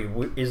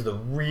the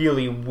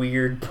really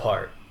weird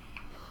part.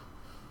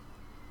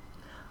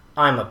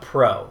 I'm a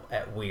pro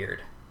at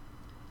weird.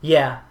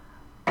 Yeah,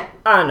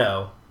 I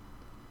know.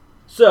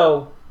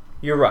 So,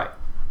 you're right.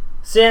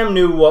 Sam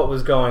knew what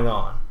was going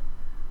on,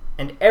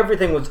 and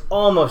everything was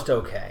almost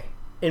okay.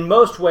 In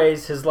most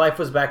ways, his life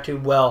was back to,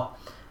 well,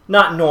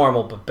 not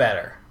normal, but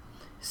better.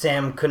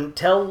 Sam couldn't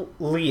tell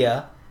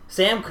Leah.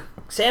 Sam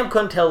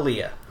couldn't tell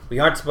Leah. We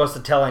aren't supposed to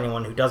tell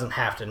anyone who doesn't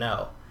have to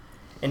know.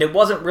 And it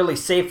wasn't really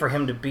safe for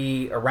him to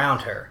be around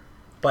her.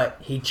 But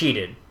he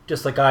cheated,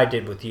 just like I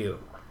did with you.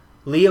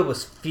 Leah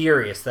was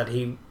furious that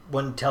he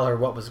wouldn't tell her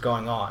what was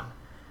going on,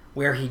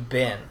 where he'd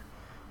been,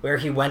 where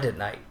he went at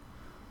night,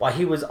 why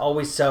he was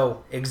always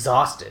so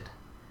exhausted.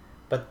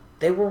 But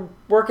they were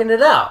working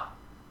it out.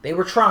 They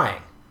were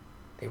trying.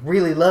 They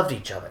really loved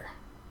each other.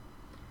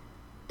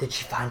 Did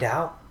she find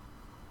out?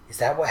 Is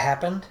that what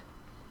happened?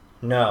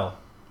 No.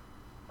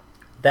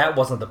 That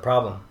wasn't the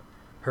problem.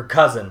 Her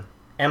cousin,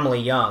 Emily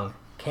Young,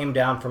 came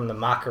down from the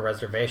Maka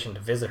reservation to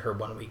visit her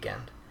one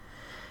weekend.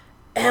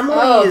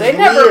 Emily is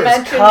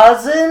Leah's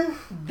cousin?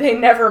 They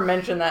never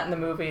mention that in the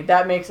movie.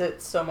 That makes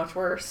it so much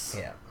worse.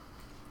 Yeah.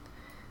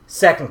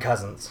 Second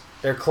cousins.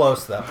 They're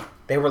close, though.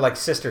 They were like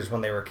sisters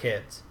when they were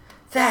kids.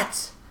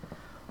 That's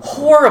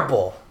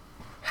horrible.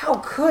 How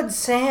could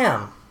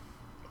Sam?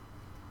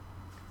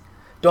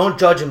 Don't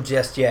judge him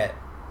just yet.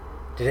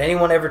 Did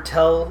anyone ever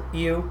tell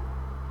you?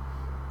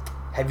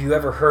 Have you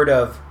ever heard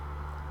of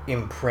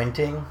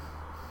imprinting?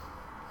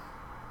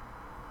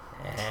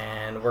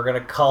 And we're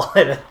going to call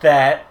it at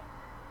that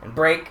and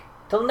break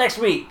till next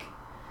week.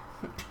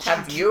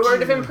 Have you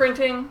heard of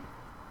imprinting?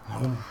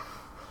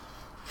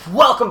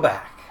 Welcome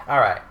back. All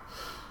right.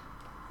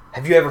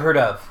 Have you ever heard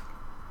of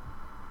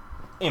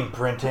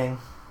imprinting?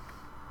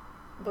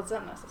 Was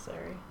that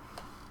necessary?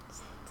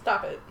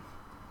 Stop it.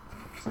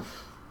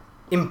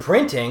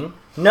 Imprinting?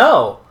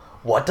 No.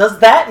 What does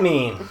that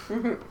mean?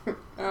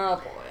 Oh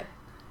boy.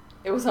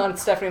 It was on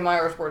Stephanie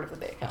Meyer's Word of the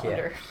Day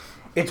calendar.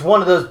 Yeah. It's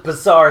one of those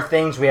bizarre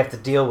things we have to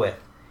deal with.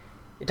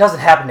 It doesn't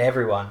happen to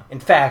everyone. In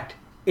fact,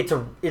 it's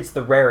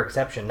the rare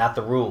exception, not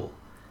the rule.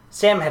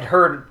 Sam had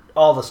heard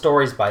all the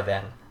stories by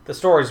then. The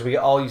stories we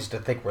all used to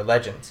think were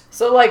legends.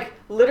 So, like,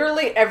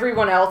 literally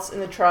everyone else in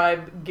the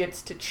tribe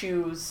gets to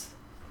choose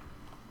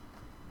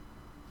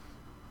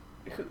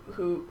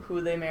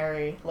who they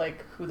marry,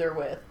 like, who they're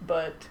with.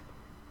 But,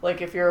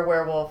 like, if you're a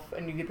werewolf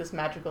and you get this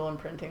magical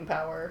imprinting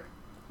power,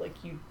 like,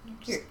 you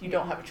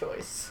don't have a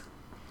choice.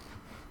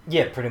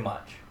 Yeah, pretty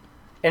much.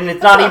 And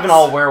it's not even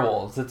all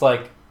werewolves. It's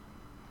like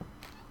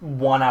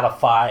 1 out of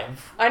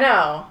 5. I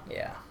know.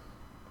 Yeah.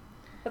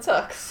 That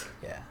sucks.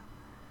 Yeah.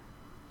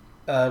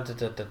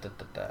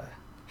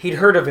 He'd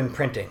heard of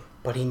imprinting,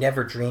 but he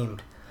never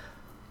dreamed.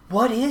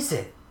 What is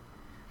it?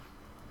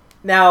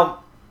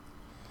 Now,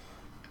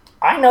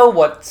 I know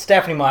what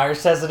Stephanie Meyer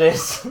says it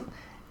is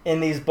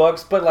in these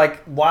books, but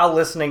like while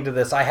listening to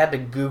this, I had to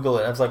Google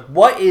it. I was like,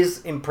 what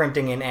is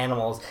imprinting in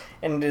animals?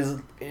 And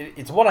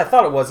it's what I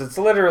thought it was. It's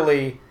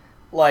literally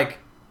like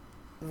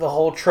the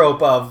whole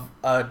trope of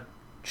a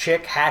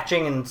chick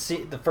hatching and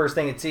the first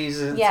thing it sees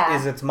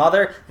is its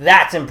mother.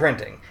 That's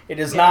imprinting. It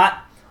is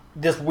not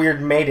this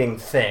weird mating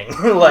thing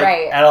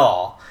at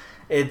all.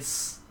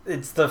 It's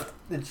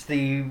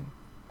the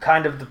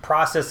kind of the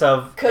process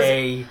of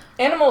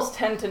animals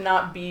tend to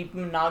not be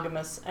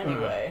monogamous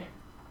anyway.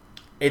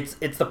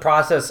 It's the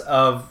process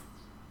of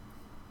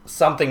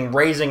something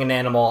raising an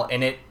animal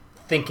and it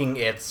thinking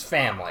it's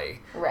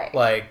family. Right.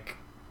 Like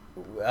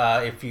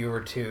if you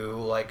were to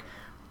like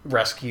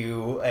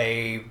rescue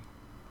a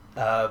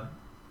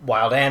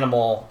wild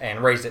animal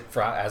and raise it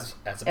as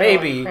a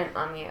baby, it'll imprint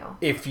on you.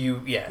 If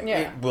you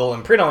it will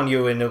imprint on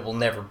you and it will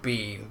never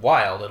be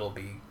wild. It'll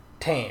be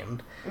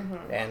tamed.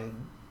 Mm-hmm.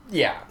 And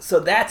so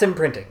that's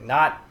imprinting,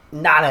 not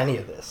any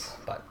of this.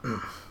 But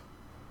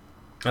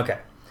okay,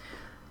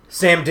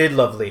 Sam did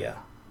love Leah,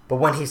 but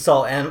when he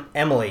saw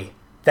Emily,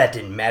 that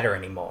didn't matter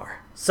anymore.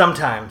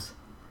 Sometimes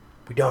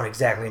we don't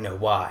exactly know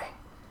why.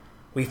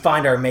 We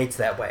find our mates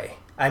that way.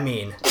 I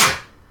mean,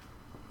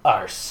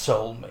 our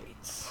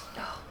soulmates.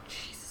 Oh,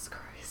 Jesus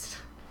Christ.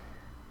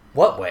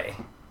 What way?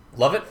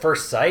 Love at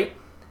first sight?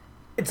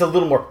 It's a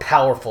little more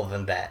powerful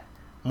than that.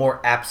 More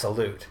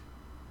absolute.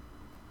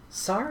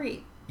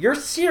 Sorry, you're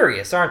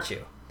serious, aren't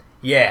you?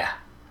 Yeah,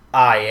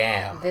 I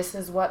am. This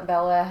is what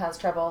Bella has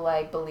trouble,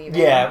 like, believing.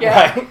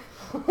 Yeah.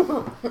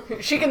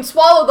 Right. She can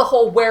swallow the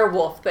whole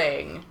werewolf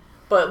thing,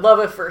 but love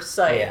at first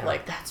sight,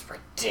 like, that's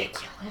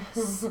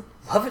ridiculous.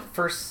 Love at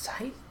first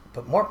sight,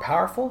 but more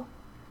powerful?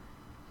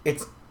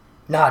 It's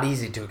not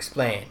easy to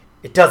explain.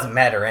 It doesn't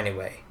matter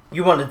anyway.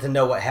 You wanted to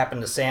know what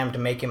happened to Sam to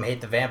make him hate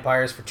the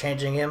vampires for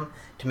changing him,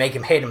 to make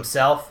him hate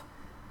himself?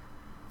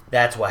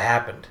 That's what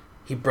happened.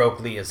 He broke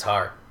Leah's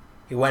heart.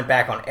 He went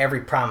back on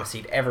every promise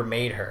he'd ever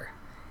made her.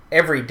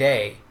 Every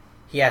day,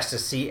 he has to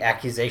see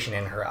accusation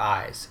in her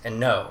eyes and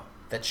know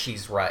that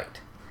she's right.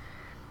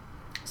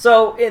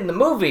 So, in the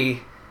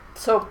movie...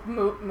 So,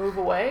 move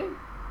away?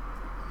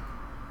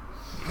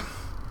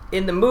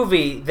 In the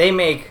movie, they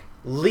make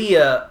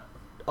Leah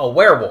a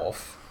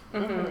werewolf.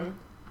 Mm-hmm.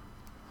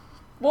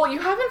 Well, you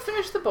haven't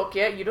finished the book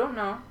yet. You don't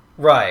know.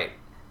 Right.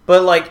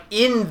 But, like,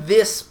 in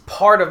this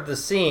part of the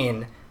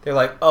scene, they're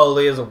like, oh,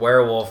 Leah's a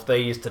werewolf.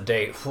 They used to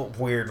date.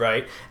 Weird,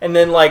 right? And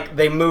then, like,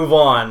 they move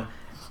on.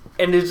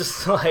 And it's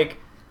just like,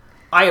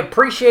 I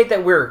appreciate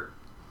that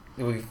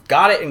we've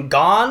got it and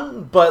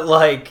gone, but,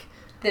 like...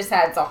 This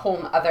adds a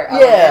whole other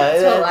element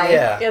to life.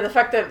 Yeah, the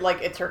fact that,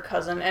 like, it's her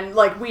cousin. And,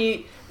 like,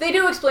 they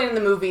do explain in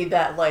the movie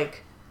that,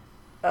 like,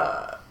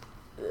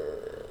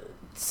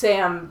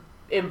 Sam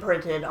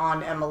imprinted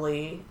on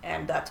Emily,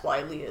 and that's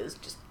why Leah's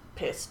just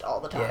pissed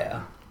all the time.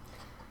 Yeah.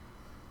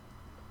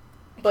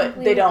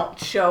 But they don't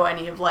show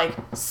any of, like,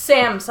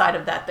 Sam's side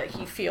of that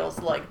he feels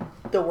like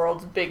the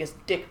world's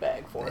biggest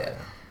dickbag for it.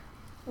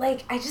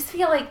 Like, I just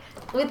feel like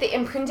with the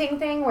imprinting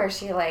thing where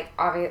she, like,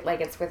 obviously,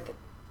 like, it's with,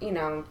 you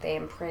know, they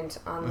imprint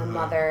on the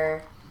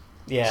mother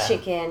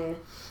chicken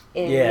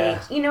in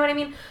you know what I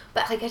mean?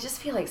 But, like, I just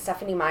feel like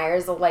Stephanie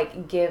Myers will,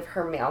 like, give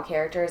her male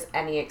characters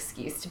any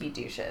excuse to be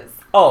douches.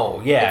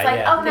 Oh, yeah, it's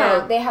like, oh,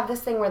 no, they have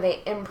this thing where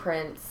they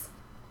imprint,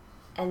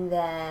 and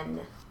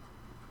then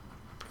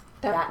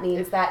that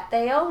means that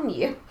they own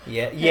you.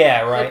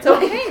 Yeah, right. It's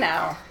okay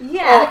now.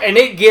 Yeah. Oh, and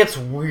it gets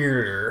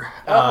weirder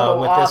with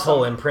awesome. this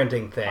whole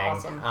imprinting thing.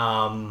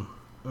 Awesome.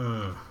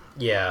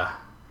 Yeah.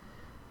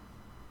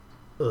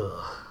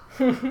 Ugh.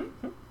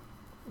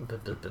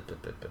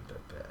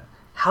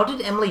 How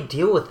did Emily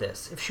deal with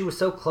this if she was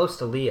so close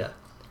to Leah?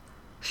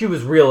 She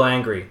was real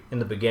angry in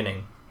the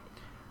beginning.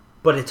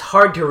 But it's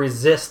hard to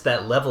resist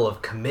that level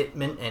of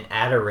commitment and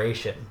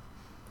adoration.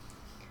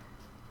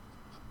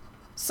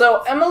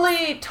 So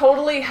Emily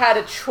totally had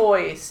a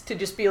choice to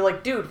just be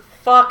like, dude,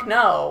 fuck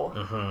no.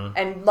 Mm-hmm.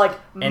 And, like,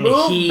 and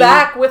move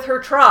back with her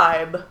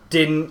tribe.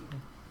 Didn't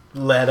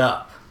let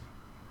up.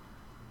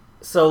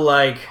 So,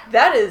 like...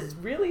 That is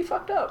really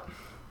fucked up.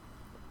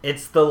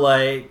 It's the,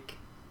 like...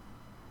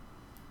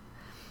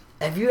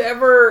 Have you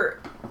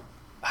ever...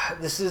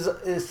 This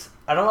is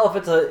I don't know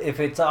if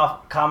it's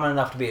common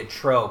enough to be a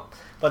trope.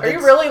 But are you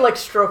really, like,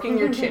 stroking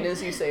your chin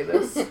as you say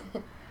this?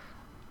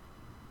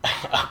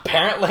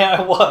 Apparently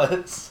I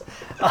was.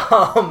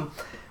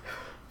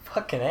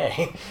 Fucking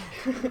A.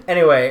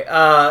 Anyway,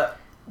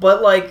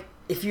 but, like,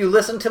 if you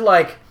listen to,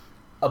 like,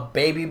 a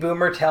baby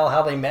boomer tell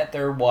how they met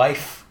their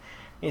wife,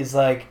 he's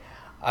like,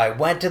 I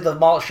went to the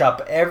malt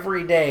shop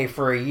every day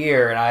for a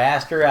year and I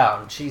asked her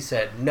out and she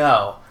said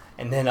no.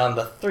 And then on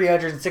the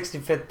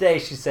 365th day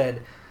she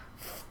said,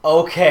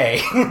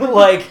 okay.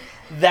 Like,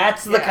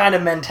 that's the kind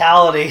of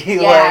mentality.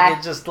 Like,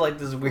 it's just like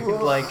this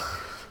weird, like,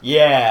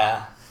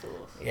 yeah.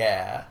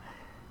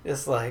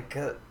 It's like,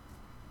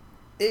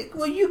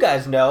 well, you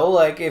guys know,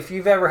 like, if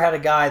you've ever had a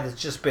guy that's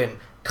just been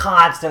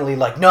constantly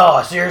like,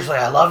 no, seriously,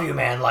 I love you,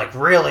 man, like,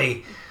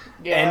 really,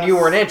 and you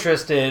weren't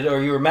interested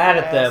or you were mad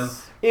at them,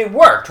 it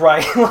worked,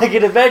 right? Like,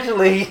 it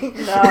eventually...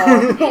 No.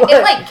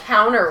 It, like,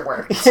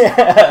 counter-worked.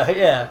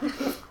 Yeah.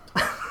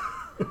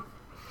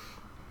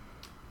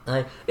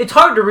 Like, it's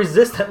hard to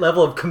resist that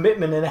level of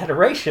commitment and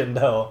adoration,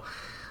 though.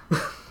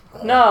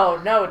 No,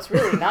 it's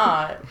really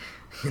not.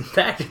 In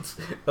fact, it's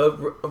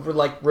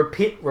like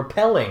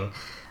repelling.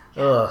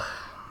 Ugh.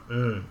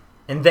 Mm.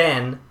 And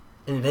then,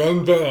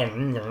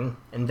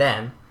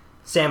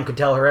 Sam could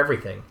tell her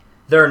everything.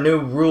 There are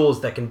new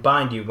rules that can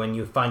bind you when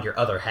you find your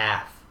other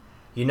half.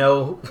 You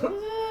know.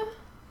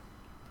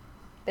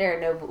 There are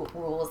no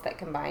rules that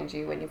can bind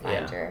you when you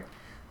find your.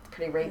 It's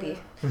pretty rapey,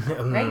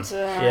 right?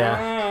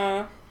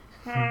 Yeah.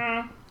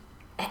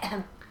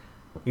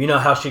 You know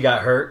how she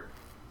got hurt?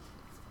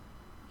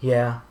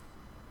 Yeah.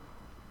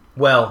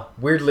 Well,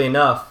 weirdly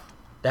enough,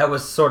 that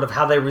was sort of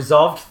how they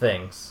resolved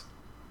things.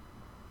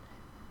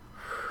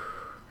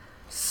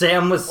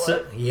 Sam was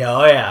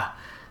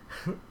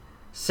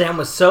Sam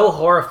was so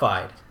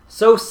horrified,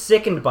 so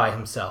sickened by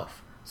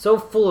himself, so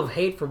full of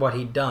hate for what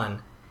he'd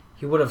done,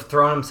 he would have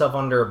thrown himself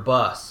under a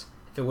bus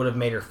if it would have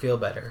made her feel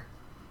better.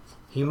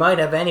 He might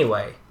have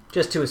anyway,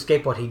 just to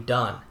escape what he'd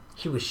done.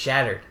 He was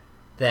shattered.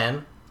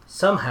 Then,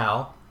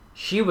 somehow,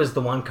 she was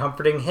the one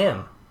comforting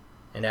him.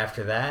 And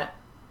after that...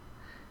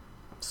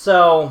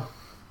 So,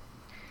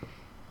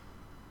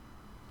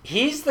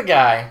 he's the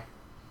guy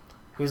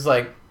who's,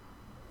 like,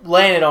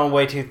 laying it on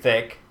way too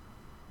thick.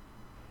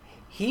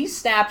 He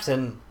snaps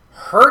and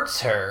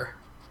hurts her.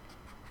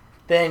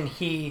 Then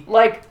he...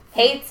 Like,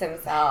 hates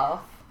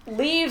himself.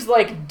 Leaves,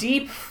 like,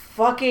 deep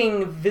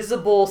fucking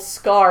visible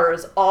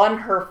scars on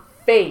her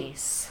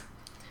face.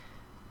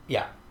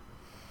 Yeah.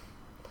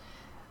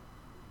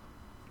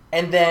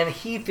 And then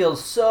he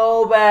feels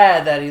so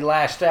bad that he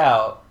lashed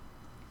out.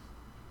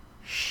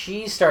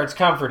 She starts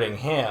comforting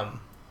him.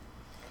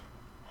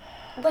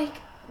 like,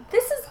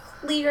 this is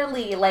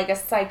clearly, like, a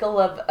cycle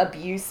of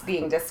abuse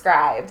being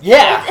described.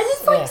 Yeah. And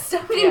it's like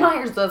Stephenie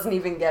Meyers doesn't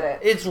even get it.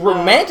 It's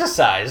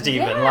romanticized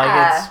even. Yeah.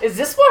 Like, it's... Is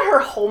this what her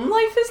home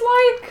life is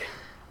like?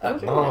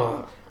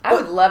 I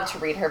would love to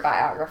read her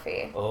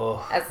biography.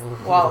 As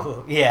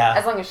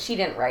long as she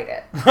didn't write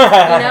it. You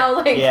know,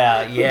 like,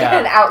 get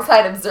an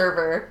outside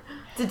observer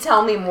to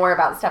tell me more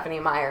about Stephenie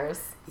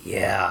Meyers.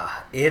 Yeah,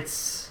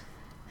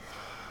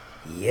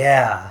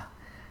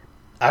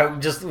 I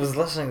just was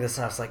listening to this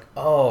and I was like,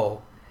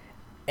 oh,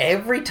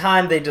 every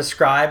time they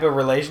describe a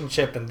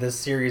relationship in this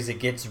series, it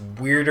gets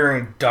weirder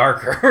and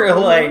darker.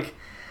 Like,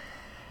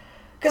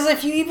 because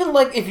if you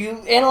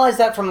analyze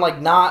that from,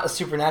 like, not a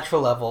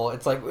supernatural level,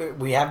 it's like,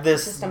 we have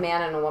this... Just a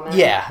man and a woman.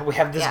 Yeah, we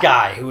have this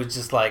guy who is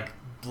just, like,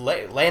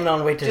 laying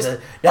on way to just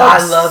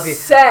I love you.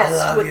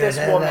 Obsessed with this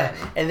woman.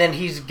 And then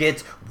he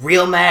gets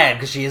real mad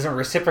because she isn't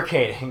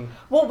reciprocating.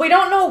 Well, we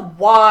don't know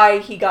why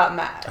he got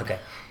mad. Okay.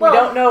 We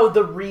don't know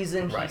the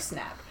reason he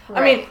snapped. Right.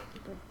 I mean,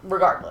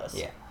 regardless.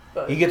 Yeah.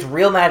 But. He gets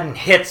real mad and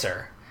hits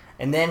her.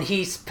 And then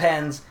he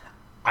spends,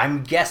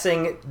 I'm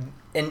guessing,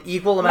 an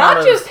equal amount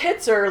of... Not just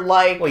hits her,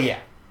 like... Well, yeah.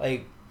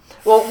 Like...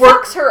 Well,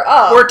 fucks her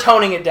up. We're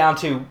toning it down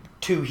to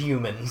 2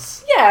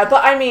 humans. Yeah,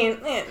 but I mean,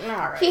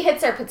 alright. He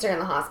hits her, puts her in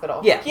the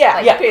hospital. Yeah.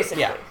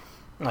 Basically. Yeah.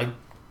 Like,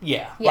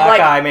 black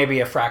eye,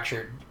 maybe a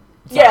fractured...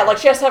 Yeah, like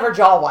she has to have her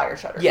jaw wire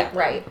shut. Yeah.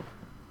 Right.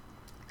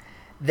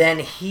 Then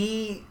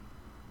he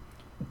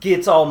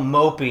gets all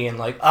mopey and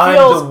like, I'm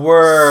the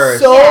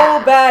worst. So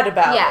bad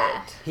about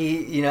it.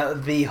 He,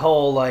 the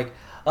whole like,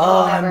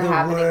 I'm the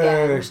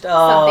worst. Again.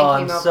 Oh,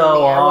 I'm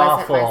so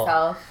awful. I wasn't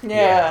myself.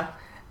 Yeah.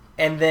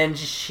 And then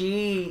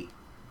she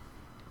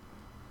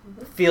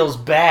feels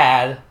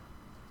bad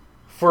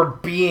for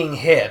being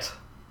hit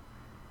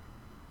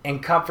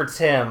and comforts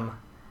him.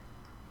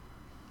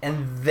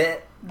 And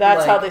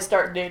that's how they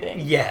start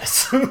dating.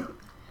 Yes.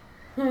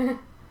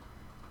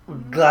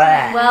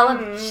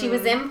 Well, she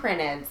was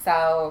imprinted,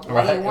 so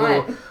what do you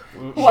want? She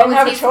didn't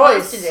have a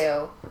choice to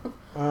do.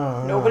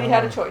 Nobody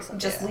had a choice.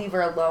 Just leave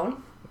her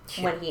alone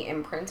when he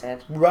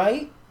imprinted.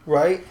 Right.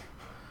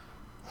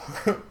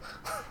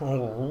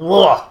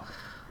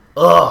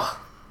 Ugh.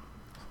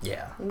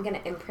 Yeah. I'm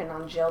gonna imprint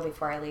on Jill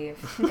before I leave.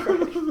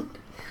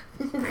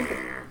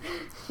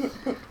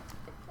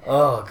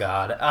 Oh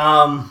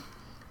God.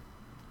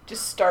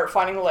 Just start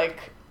finding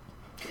like.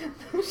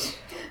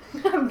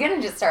 I'm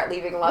gonna just start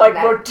leaving like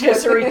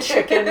rotisserie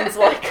chickens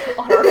like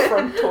on our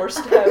front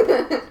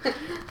doorstep.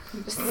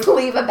 Just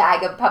leave a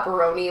bag of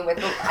pepperoni with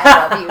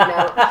I love you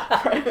note.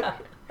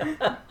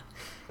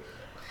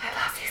 I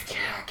love you,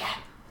 again.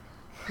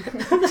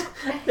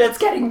 It's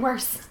getting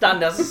worse. It's not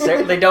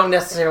necessary. They don't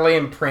necessarily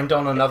imprint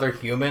on another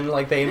human.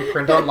 Like they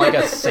imprint on like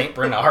a Saint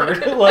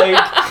Bernard. Like.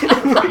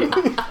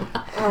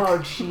 Oh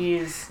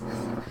jeez.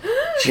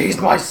 She's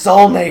my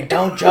soulmate.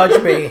 Don't judge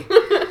me.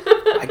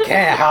 I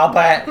can't help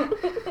it.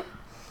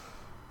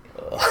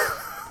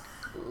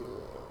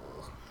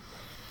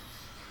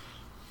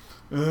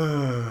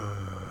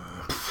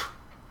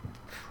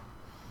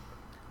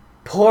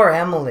 Poor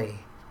Emily.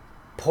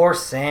 Poor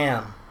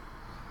Sam.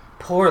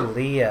 Poor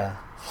Leah.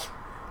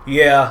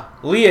 Yeah,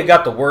 Leah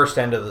got the worst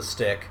end of the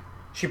stick.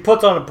 She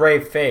puts on a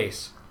brave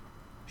face.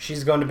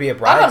 She's going to be a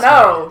bridesmaid.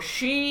 I don't know.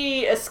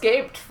 She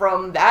escaped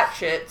from that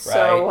shit,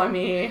 so, I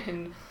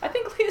mean, I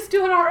think Leah's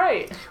doing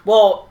alright.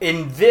 Well,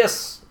 in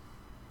this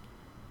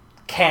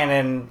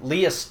canon,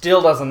 Leah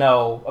still doesn't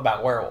know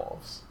about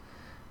werewolves.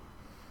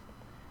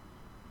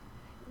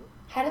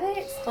 How do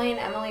they explain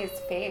Emily's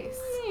face?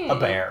 A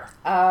bear.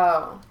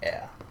 Oh.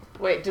 Yeah.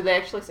 Wait, did they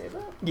actually say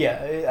that?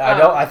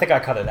 Yeah, I think I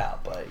cut it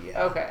out, but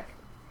yeah. Okay.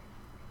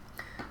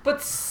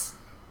 But...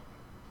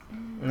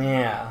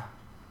 Yeah.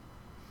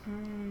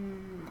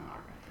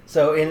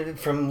 So,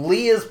 from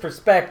Leah's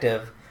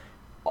perspective,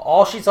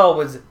 all she saw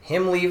was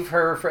him leave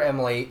her for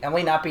Emily,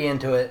 Emily not be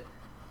into it,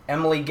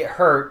 Emily get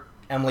hurt,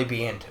 Emily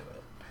be into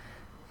it.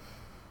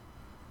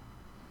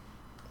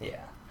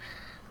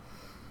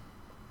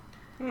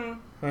 Yeah.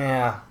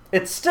 Yeah.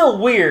 It's still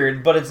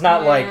weird, but it's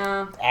not, like,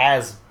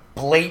 as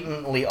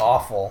blatantly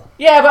awful.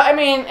 Yeah, but, I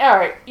mean,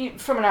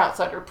 alright, from an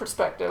outsider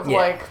perspective,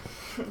 like,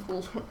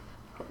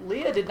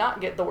 Leah did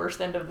not get the worst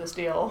end of this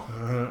deal.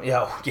 Mm-hmm.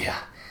 Yeah.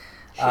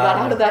 She got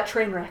out of that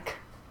train wreck.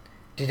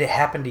 Did it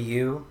happen to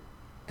you?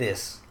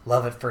 This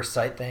love at first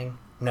sight thing?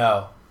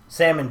 No.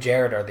 Sam and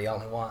Jared are the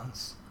only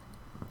ones.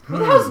 Who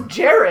the hell's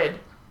Jared?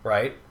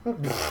 Right?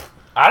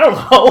 I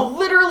don't know.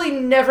 Literally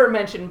never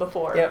mentioned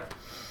before. Yep.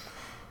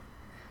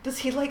 Does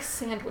he like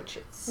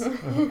sandwiches?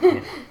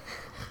 And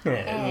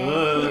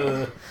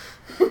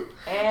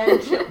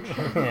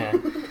children. Yeah.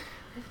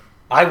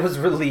 I was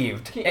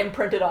relieved. He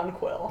imprinted on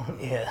Quill.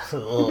 Yeah.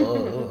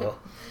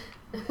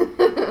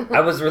 I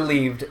was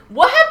relieved.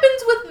 What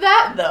happens with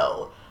that,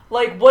 though?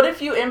 Like, what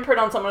if you imprint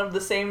on someone of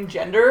the same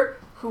gender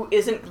who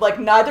isn't, like,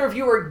 neither of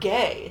you are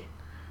gay?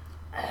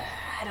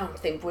 I don't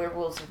think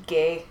werewolves are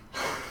gay.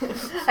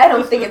 I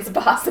don't think it's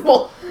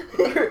possible.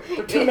 They're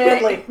too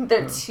manly.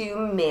 They're too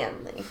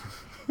manly.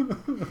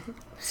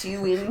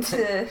 Too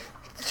into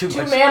Too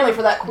manly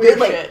for that queer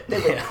shit.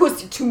 They like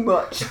pussy too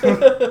much.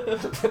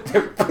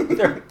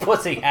 they're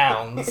pussy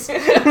hounds.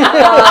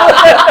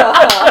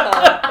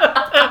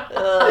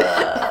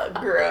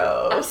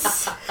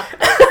 Gross.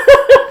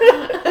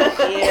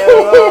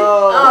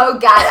 Oh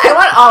god, I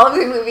want all of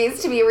the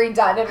movies to be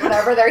redone, and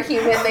whenever they're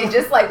human, they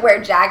just like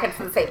wear jackets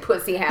that say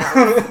 "pussy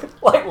hounds,"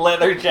 like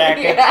leather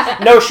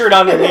jackets, no shirt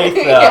underneath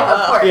though.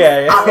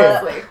 Yeah, of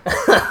course, obviously,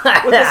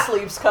 with the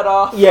sleeves cut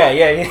off.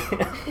 Yeah.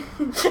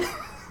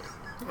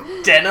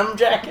 Denim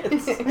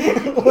jackets.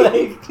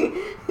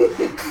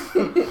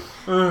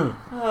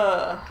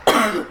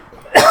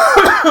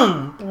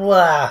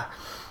 Blah.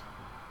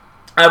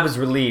 I was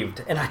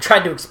relieved, and I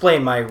tried to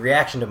explain my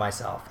reaction to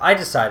myself. I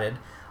decided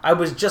I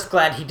was just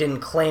glad he didn't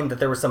claim that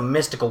there was some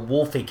mystical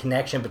Wolfie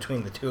connection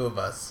between the two of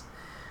us.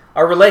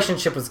 Our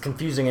relationship was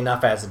confusing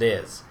enough as it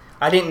is.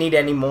 I didn't need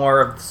any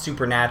more of the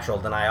supernatural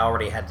than I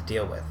already had to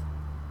deal with.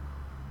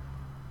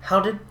 How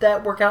did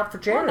that work out for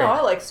Jared?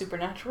 I like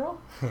Supernatural.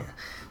 I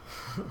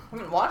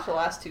haven't watched the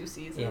last 2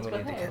 seasons. Yeah, we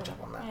need to catch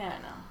up on that. Yeah,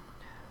 I know.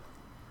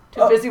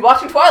 Too busy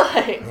watching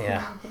Twilight.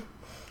 Yeah.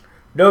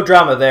 No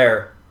drama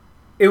there.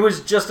 It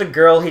was just a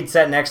girl he'd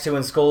sat next to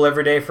in school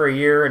every day for a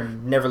year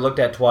and never looked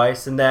at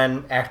twice. And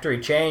then, after he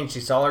changed, he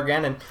saw her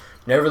again and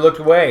never looked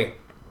away.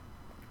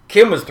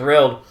 Kim was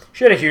thrilled.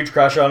 She had a huge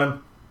crush on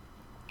him.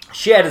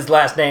 She had his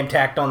last name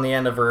tacked on the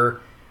end of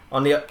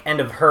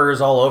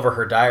hers all over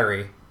her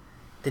diary.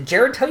 Did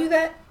Jared tell you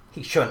that?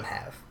 He shouldn't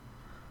have.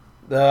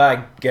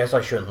 I guess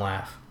I shouldn't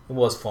laugh. It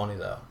was funny,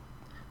 though.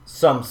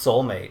 Some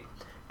soulmate.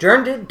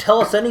 Jared didn't tell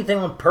us anything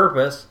on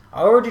purpose.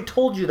 I already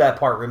told you that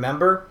part,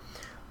 remember?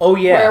 Oh,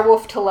 yeah.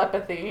 Werewolf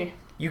telepathy.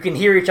 You can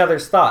hear each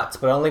other's thoughts,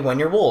 but only when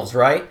you're wolves,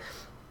 right?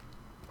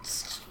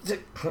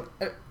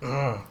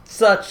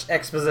 Such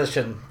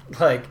exposition.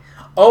 Like,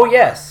 oh,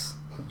 yes.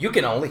 You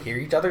can only hear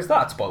each other's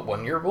thoughts, but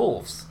when you're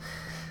wolves.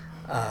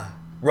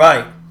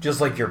 Right. Just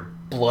like your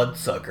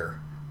bloodsucker.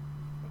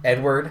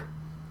 Edward?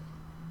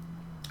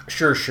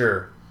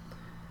 Sure.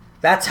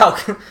 That's how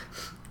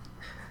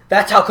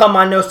come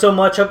I know so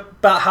much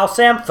about how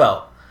Sam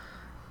felt.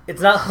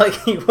 It's not like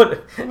he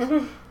would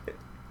have...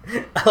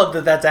 I love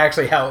that that's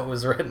actually how it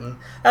was written.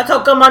 That's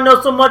how come I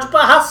know so much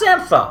about how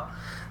Sam felt.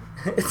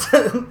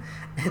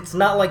 It's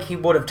not like he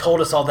would have told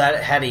us all that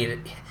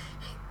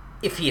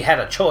if he had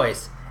a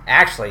choice.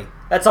 Actually,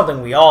 that's something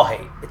we all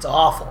hate. It's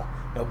awful.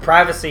 No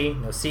privacy,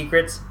 no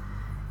secrets.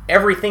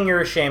 Everything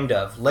you're ashamed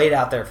of laid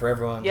out there for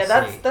everyone to see.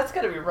 That's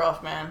gotta be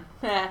rough, man.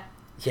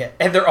 Yeah,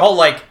 and they're all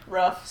like...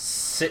 rough.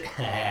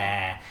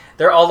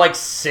 They're all like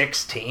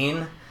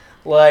 16.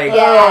 Like,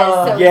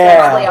 so it's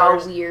actually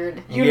all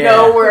weird. You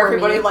know where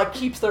everybody like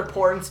keeps their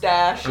porn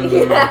stash and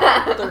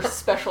their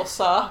special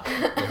sock.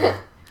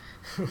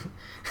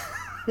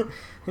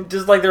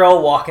 Just like they're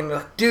all walking,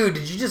 like, dude,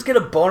 did you just get a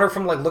boner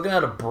from like looking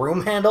at a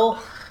broom handle?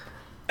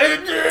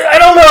 I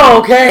don't know,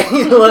 okay?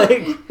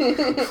 Like,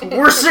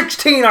 we're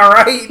 16, all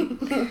right?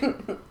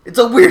 It's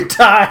a weird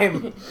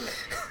time.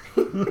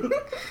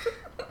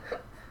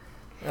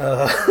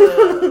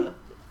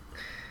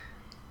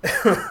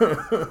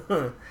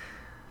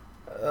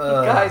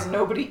 Guys,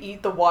 nobody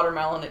eat the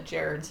watermelon at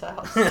Jared's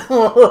house.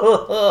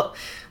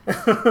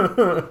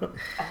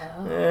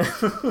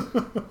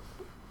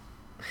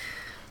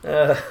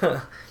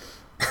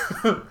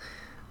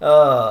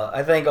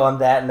 I think on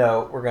that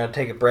note, we're going to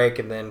take a break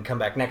and then come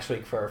back next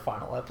week for our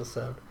final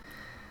episode.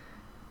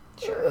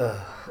 Sure.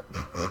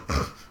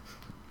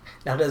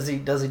 Now, does he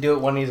do it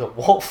when he's a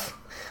wolf?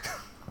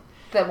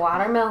 The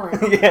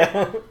watermelon.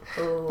 Yeah.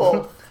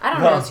 Both. I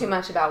don't know too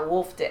much about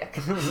wolf dick.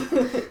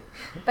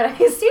 But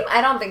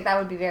I don't think that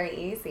would be very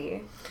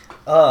easy.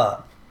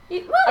 Maybe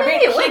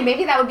it would.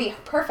 Maybe that would be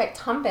perfect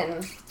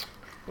humping,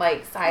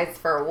 like, size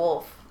for a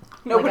wolf.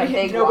 Nobody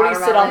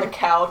sit on the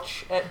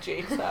couch at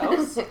Jake's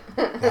house.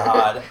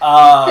 God.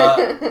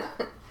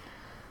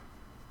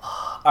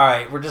 All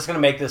right, we're just going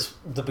to make this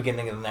the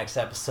beginning of the next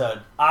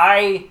episode.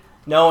 I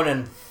know an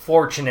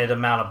unfortunate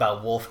amount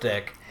about wolf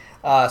dick,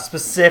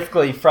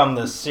 specifically from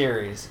this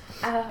series,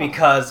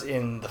 because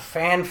in the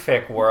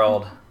fanfic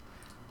world...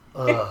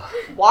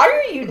 Why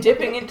are you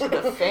dipping into the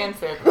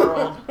fanfic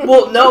world?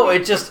 Well, no,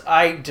 research,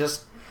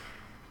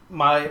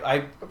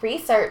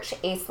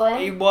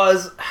 Aislinn. It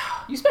was...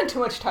 You spent too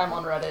much time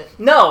on Reddit.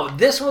 No,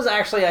 this was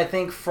actually, I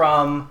think,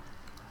 from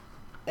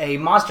a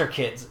Monster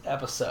Kids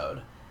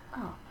episode.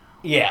 Oh.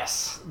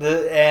 Yes.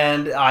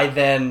 And I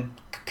then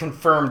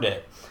confirmed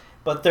it.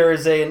 But there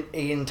is an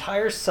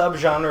entire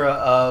subgenre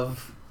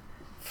of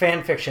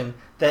fanfiction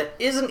that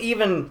isn't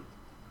even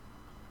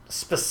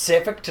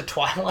specific to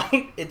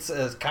Twilight. It's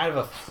a kind of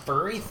a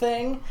furry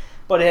thing,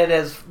 but it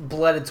has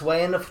bled its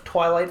way into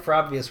Twilight for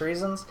obvious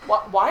reasons.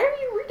 Why are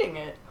you reading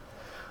it?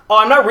 Oh,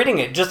 I'm not reading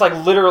it. Just like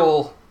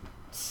literal,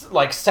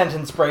 like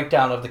sentence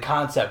breakdown of the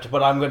concept.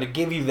 But I'm going to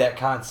give you that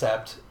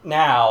concept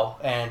now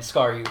and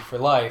scar you for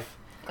life.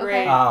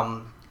 Great.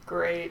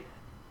 Great.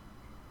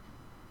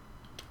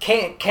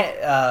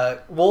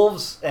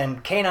 Wolves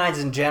and canines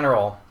in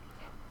general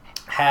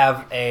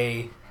have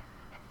a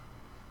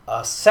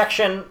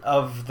section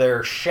of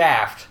their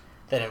shaft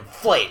that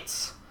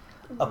inflates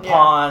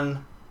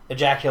upon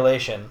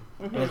ejaculation,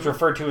 and it's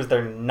referred to as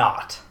their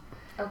knot.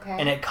 Okay.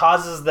 And it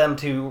causes them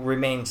to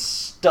remain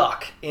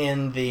stuck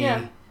in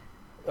the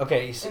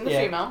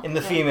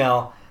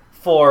female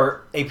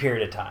for a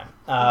period of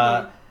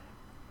time.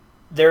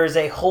 There is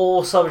a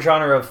whole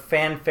subgenre of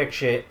fan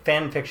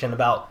fiction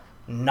about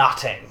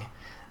knotting,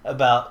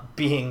 about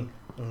being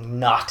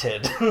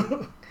knotted.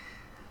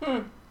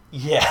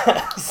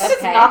 Yes. That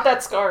is not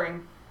that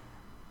scarring.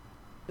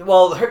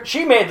 Well,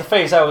 she made the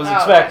face I was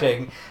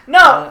expecting. Okay.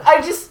 No,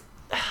 I just...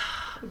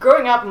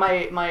 Growing up,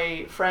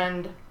 my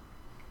friend,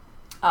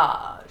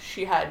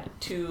 she had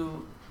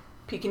 2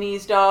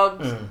 Pekingese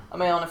dogs, a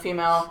male and a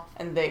female,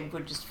 and they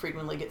would just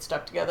frequently get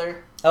stuck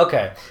together.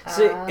 Okay.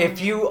 So if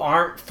you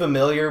aren't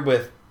familiar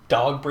with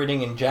dog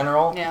breeding in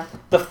general,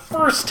 the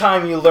first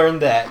time you learn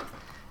that,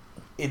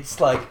 it's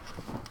like,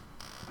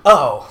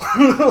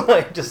 oh.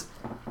 Like, just,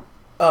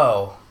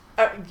 oh.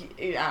 I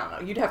don't know.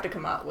 You'd have to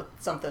come out with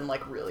something,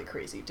 like, really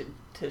crazy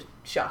to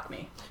shock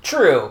me.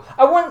 True.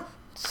 I wouldn't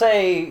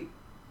say...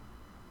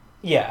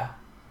 Yeah,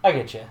 I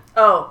get you.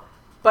 Oh,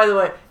 by the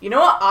way, you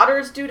know what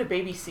otters do to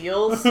baby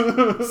seals?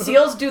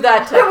 Seals do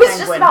that to penguins.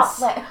 It was just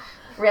about...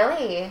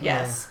 Really?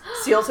 Yes.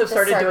 Yeah. Seals have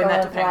started doing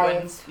that to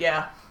penguins. Life.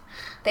 Yeah.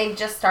 They've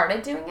just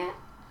started doing it?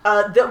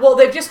 Well,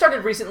 they've just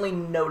started recently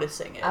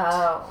noticing it.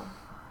 Oh.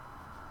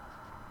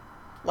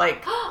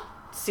 Like,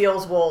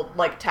 seals will,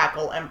 like,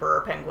 tackle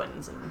emperor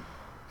penguins and...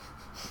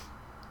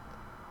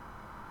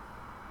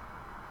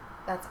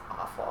 That's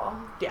awful.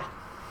 Yeah.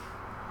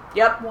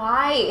 Yep.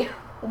 Why?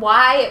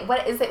 Why?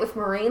 What is it with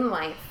marine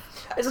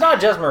life? It's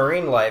not just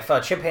marine life.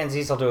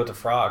 Chimpanzees will do it to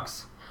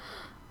frogs.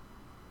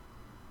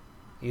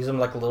 Use them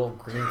like a little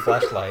green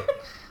flashlight.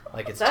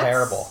 Like, it's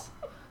terrible.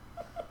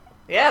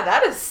 Yeah,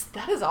 that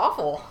is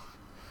awful.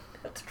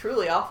 That's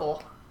truly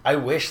awful. I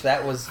wish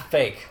that was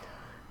fake.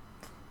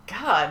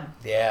 God.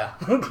 Yeah.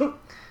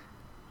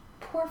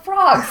 Poor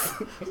frogs.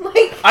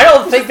 Like, I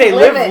don't think they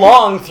live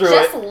long through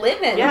it. Just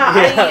living. Yeah,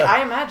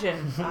 I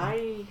imagine.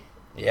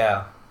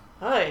 Yeah.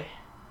 Hey.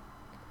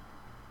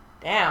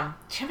 Damn.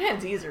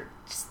 Chimpanzees are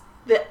just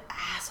the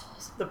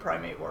assholes of the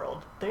primate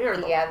world. They are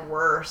the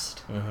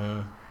worst.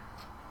 Mm-hmm.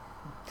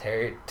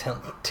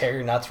 Tear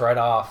your nuts right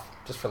off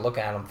just for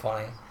looking at them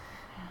funny.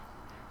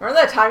 Remember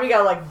that time you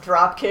got, like,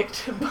 drop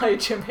kicked by a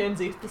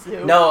chimpanzee at the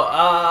zoo? No,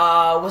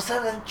 was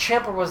that a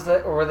chimp or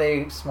were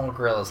they small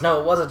gorillas? No,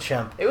 it was a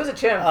chimp. It was a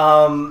chimp.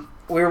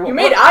 You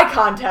made eye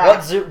contact.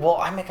 What zoo? Well,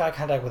 I make eye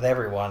contact with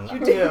everyone.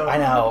 You do. I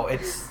know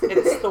it's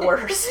the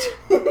worst.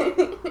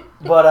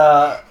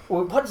 But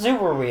what zoo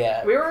were we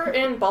at? We were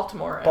in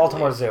Baltimore.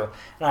 Baltimore Zoo,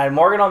 and I had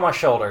Morgan on my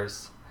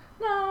shoulders.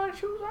 No, I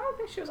don't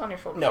think she was on your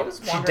shoulders. No,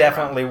 she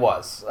definitely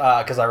was,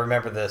 because I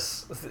remember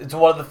this. It's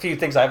one of the few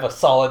things I have a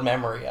solid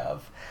memory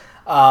of.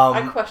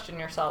 I question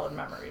your solid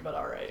memory, but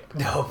all right.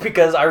 No,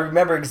 because I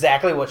remember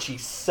exactly what she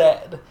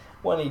said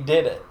when he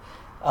did it.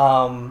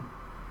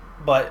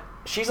 But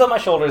she's on my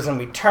shoulders, and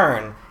we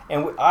turn,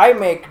 and I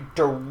make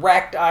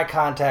direct eye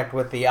contact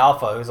with the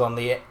alpha, who's on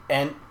the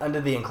end under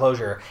the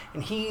enclosure,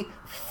 and he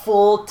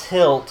full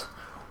tilt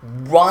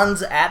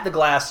runs at the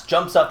glass,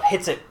 jumps up,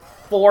 hits it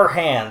 4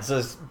 hands,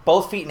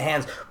 both feet and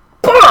hands.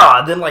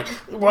 Then like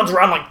runs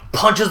around, like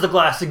punches the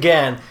glass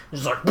again,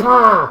 just like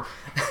brrr.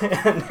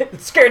 And it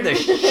scared the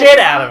shit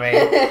out of me.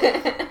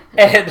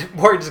 And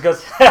Morgan just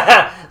goes,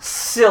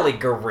 silly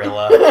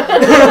gorilla.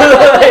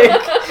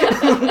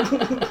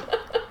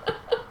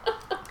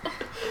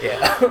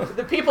 Yeah.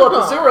 The people at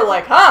the zoo were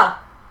like, huh?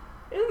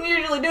 He doesn't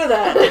usually do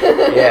that.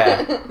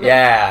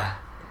 Yeah.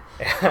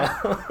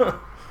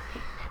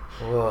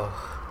 Whoa.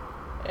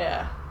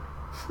 Yeah.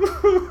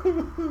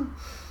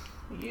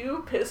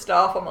 You pissed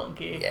off a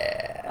monkey.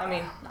 Yeah. I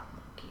mean, not a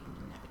monkey.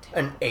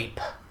 An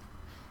ape.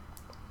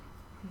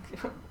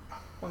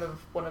 one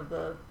of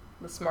the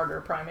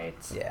smarter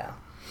primates. Yeah.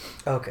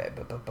 Okay,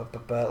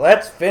 but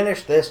let's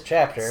finish this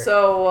chapter.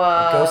 So,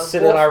 go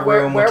sit in our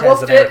room, which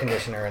has an air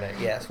conditioner in it.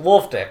 Yes,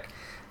 Wolf Dick.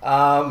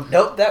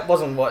 Nope, that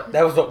was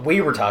what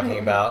we were talking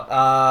about.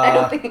 I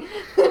don't think,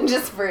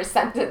 just for a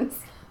sentence,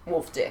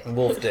 Wolf Dick.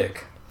 Wolf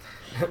Dick.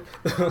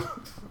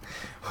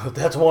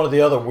 That's one of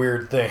the other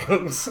weird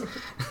things.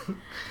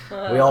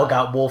 We all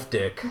got Wolf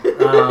Dick.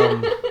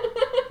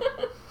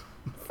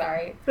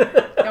 Sorry.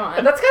 Go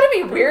on. That's gotta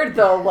be weird,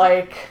 though,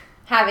 like...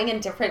 Having a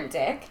different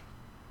dick?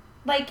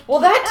 Like... Well,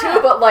 that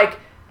too, but, like...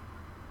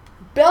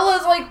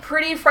 Bella's, like,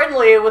 pretty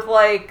friendly with,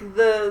 like,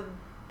 the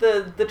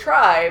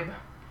tribe.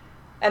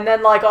 And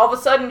then, like, all of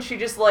a sudden, she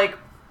just, like,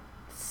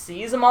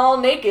 sees them all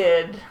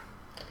naked.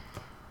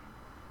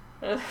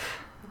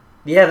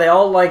 Yeah, they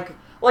all, like...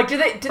 Like, do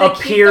they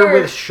appear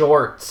with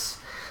shorts?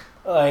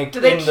 Like, do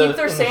they keep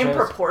their same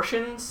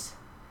proportions?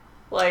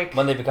 Like...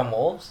 When they become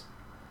wolves?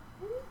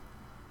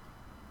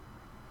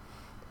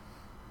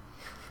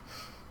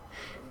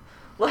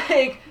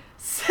 Like,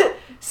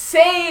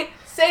 say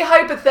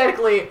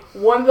hypothetically,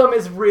 one of them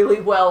is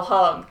really well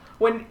hung.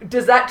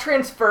 Does that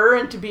transfer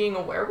into being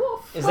a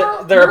werewolf? Is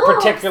that they're a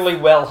particularly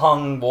well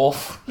hung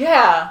wolf?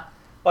 Yeah.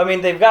 I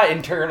mean, they've got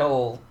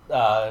internal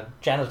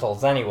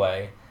genitals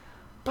anyway.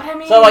 But I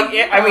mean... So, like,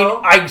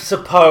 I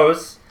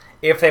suppose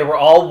if they were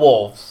all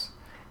wolves,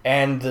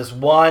 and this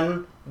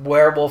one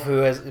werewolf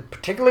who is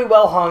particularly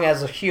well hung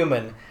as a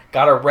human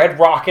got a red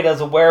rocket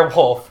as a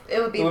werewolf,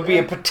 it would be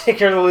a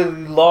particularly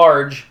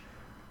large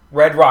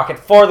red rocket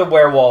for the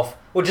werewolf,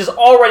 which is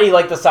already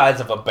like the size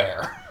of a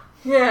bear.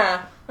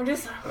 Yeah. I'm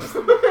just...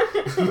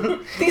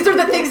 These are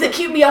the things that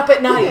keep me up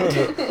at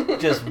night.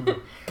 Just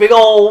big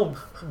old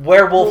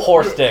werewolf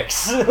horse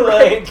dicks.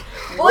 Like,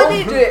 well, I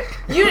mean,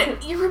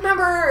 you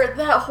remember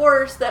that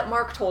horse that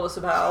Mark told us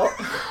about?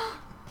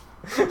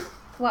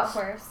 What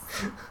horse?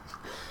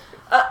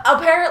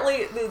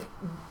 Apparently,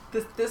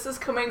 this is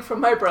coming from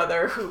my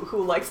brother,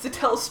 who likes to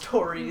tell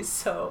stories,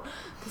 so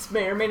this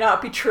may or may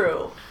not be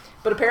true.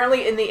 But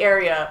apparently in the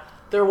area,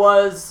 there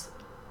was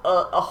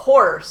a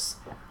horse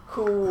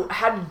who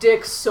had a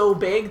dick so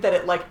big that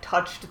it, like,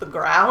 touched the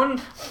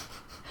ground.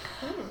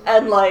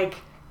 And, like,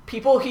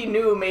 people he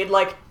knew made,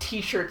 like,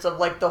 t-shirts of,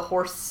 like, the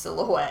horse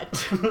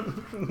silhouette.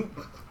 And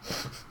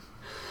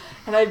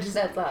I just...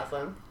 That's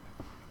awesome.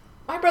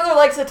 My brother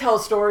likes to tell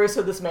stories,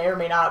 so this may or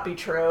may not be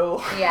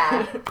true.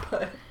 Yeah.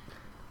 But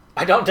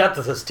I don't doubt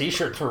that this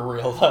t-shirts were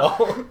real,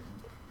 though.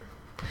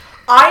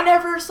 I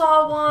never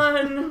saw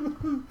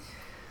one.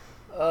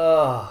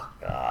 Oh,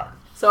 God.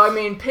 So, I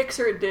mean, pics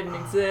or it didn't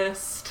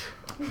exist.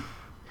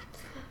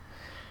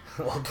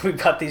 Well, we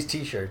got these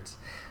t-shirts.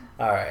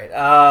 All right.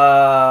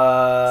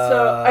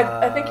 So,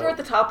 I think you're at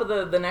the top of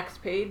the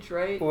next page,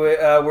 right?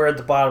 We're at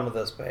the bottom of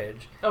this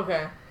page.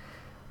 Okay.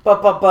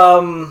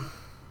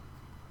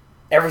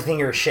 Everything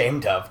you're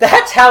ashamed of.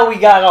 That's how we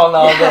got on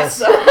all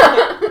this.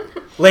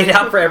 Laid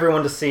out for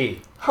everyone to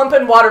see.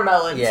 Humping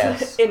watermelons.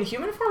 Yes. In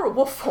human form or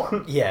wolf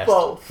form? Yes.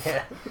 Both.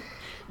 Yeah.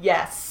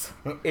 Yes.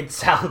 It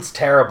sounds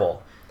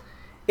terrible.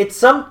 It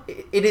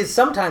is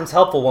sometimes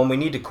helpful when we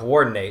need to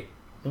coordinate.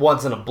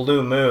 Once in a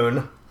blue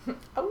moon.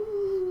 Oh.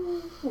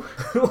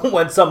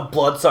 When some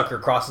bloodsucker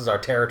crosses our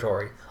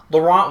territory.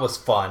 Laurent was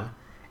fun.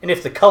 And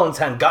if the Cullens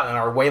hadn't gotten in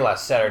our way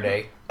last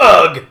Saturday,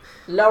 ugh!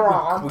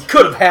 Laurent. We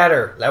could have had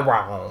her.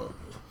 Laurent.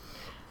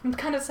 I'm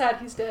kind of sad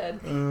he's dead.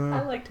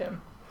 I liked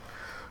him.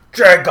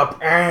 Jacob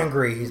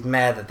angry. He's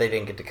mad that they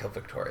didn't get to kill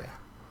Victoria.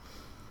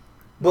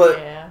 But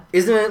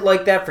Isn't it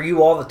like that for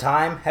you all the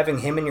time, having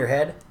him in your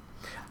head?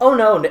 Oh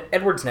no,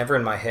 Edward's never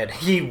in my head.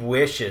 He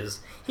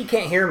wishes. He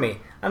can't hear me.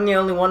 I'm the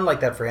only one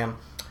like that for him.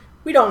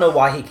 We don't know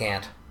why he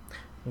can't.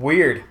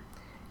 Weird.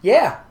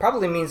 Yeah,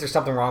 probably means there's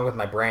something wrong with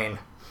my brain.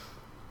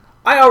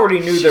 I already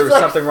knew there was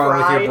something wrong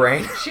with your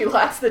brain. She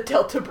lacks the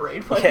delta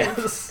brain.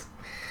 Yes.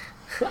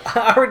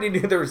 I already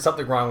knew there was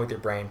something wrong with your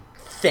brain.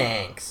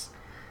 Thanks.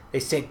 They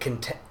sit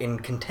in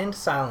content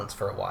silence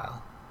for a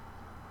while.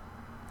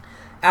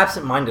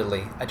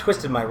 Absent-mindedly, I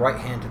twisted my right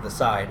hand to the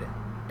side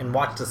and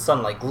watched the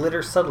sunlight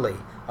glitter subtly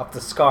off the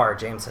scar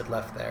James had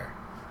left there.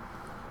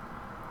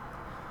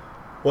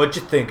 What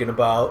you thinking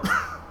about?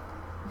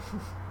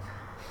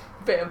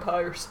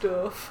 Vampire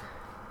stuff.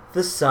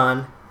 The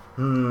sun.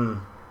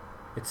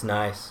 It's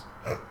nice.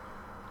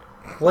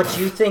 What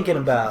you thinking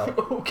about?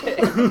 Okay.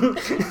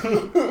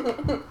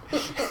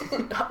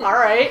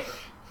 Alright.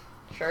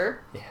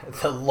 Sure. Yeah,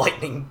 the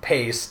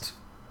lightning-paced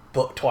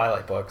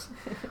Twilight books.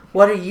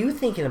 What are you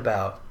thinking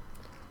about?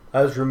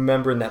 I was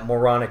remembering that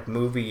moronic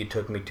movie you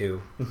took me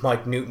to.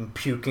 Mike Newton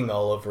puking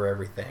all over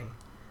everything.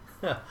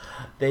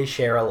 They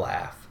share a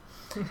laugh.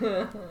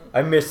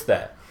 I miss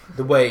that.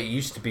 The way it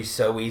used to be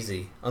so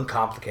easy,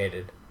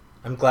 uncomplicated.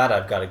 I'm glad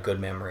I've got a good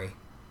memory.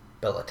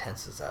 Bella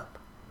tenses up.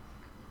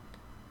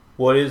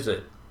 What is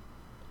it?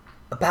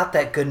 About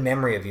that good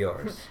memory of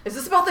yours. Is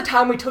this about the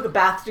time we took a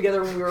bath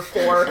together when we were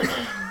 4?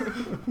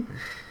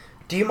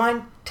 Do you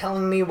mind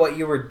telling me what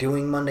you were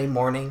doing Monday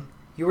morning?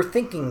 You were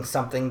thinking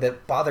something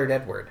that bothered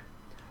Edward.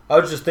 I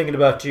was just thinking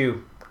about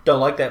you.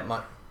 Didn't like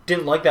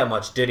that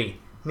much, did he?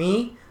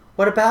 Me?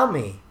 What about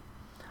me?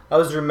 I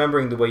was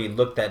remembering the way you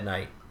looked that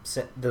night,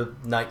 the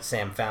night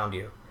Sam found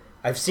you.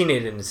 I've seen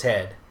it in his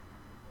head,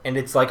 and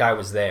it's like I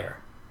was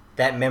there.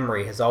 That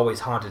memory has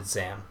always haunted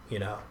Sam, you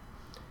know.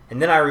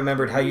 And then I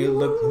remembered how you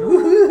looked...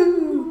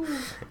 Woo-hoo!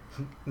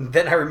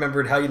 Then I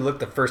remembered how you looked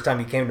the first time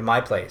you came to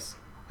my place.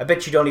 I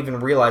bet you don't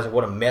even realize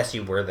what a mess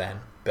you were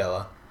then,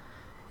 Bella.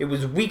 It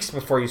was weeks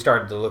before you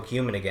started to look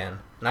human again,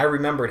 and I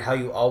remembered how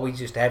you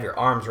always used to have your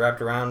arms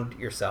wrapped around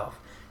yourself,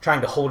 trying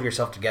to hold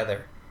yourself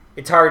together.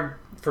 It's hard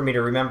for me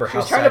to remember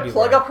how sad you were. She was trying to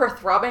plug up her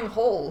throbbing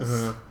holes.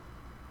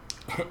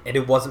 Mm-hmm. And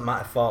it wasn't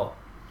my fault.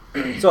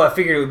 So I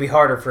figured it would be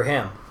harder for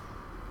him.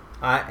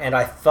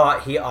 I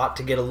thought he ought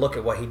to get a look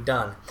at what he'd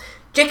done.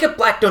 Jacob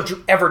Black, don't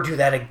you ever do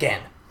that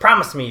again.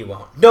 Promise me you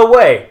won't. No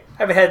way. I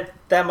haven't had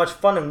that much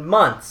fun in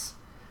months.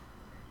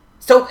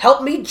 So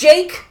help me,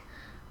 Jake?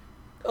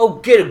 Oh,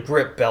 get a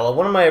grip, Bella.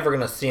 When am I ever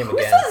going to see him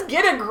again? Who says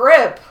get a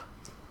grip?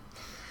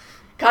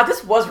 God,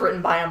 this was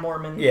written by a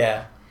Mormon.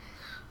 Yeah.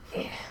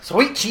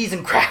 Sweet cheese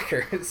and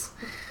crackers.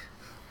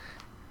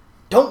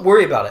 Don't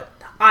worry about it.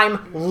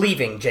 I'm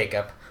leaving,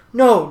 Jacob.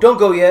 No, don't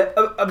go yet.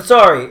 I'm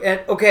sorry.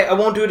 And okay, I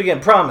won't do it again.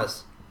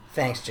 Promise.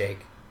 Thanks, Jake.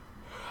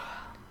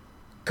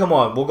 Come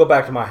on, we'll go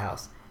back to my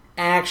house.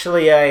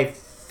 Actually, I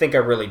think I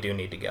really do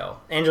need to go.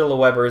 Angela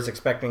Weber is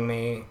expecting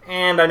me,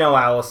 and I know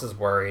Alice is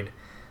worried.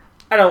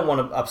 I don't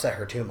want to upset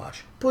her too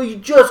much. But you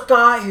just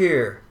got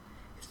here.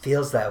 It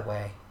feels that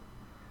way.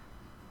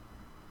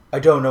 I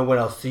don't know when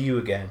I'll see you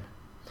again.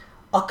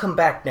 I'll come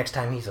back next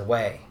time he's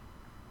away.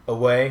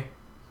 Away?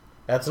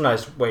 That's a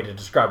nice way to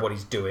describe what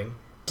he's doing.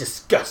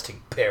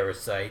 Disgusting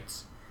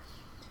parasites.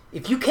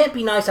 If you can't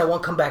be nice, I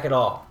won't come back at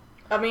all.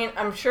 I mean,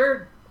 I'm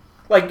sure...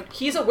 Like,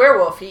 he's a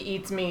werewolf. He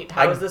eats meat.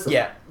 How is this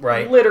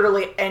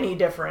literally any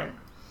different?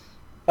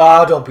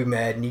 Don't be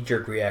mad.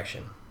 Knee-jerk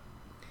reaction.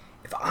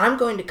 If I'm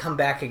going to come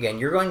back again,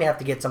 you're going to have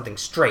to get something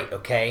straight,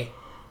 okay?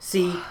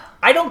 See,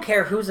 I don't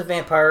care who's a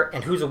vampire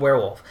and who's a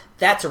werewolf.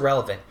 That's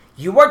irrelevant.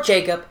 You are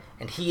Jacob,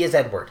 and he is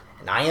Edward.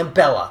 And I am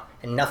Bella,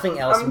 and nothing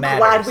else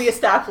matters. I'm glad we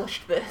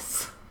established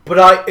this. But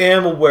I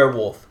am a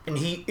werewolf, and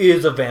he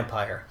is a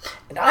vampire.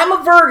 And I'm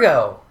a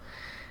Virgo.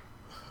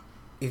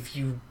 If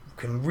you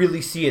can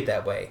really see it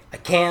that way.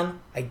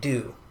 I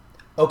do.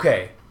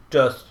 Okay,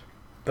 just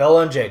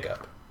Bella and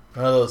Jacob.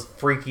 None of those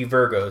freaky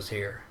Virgos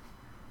here.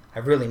 I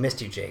really missed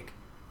you, Jake.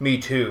 Me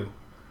too.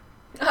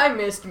 I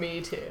missed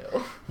me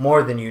too.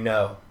 More than you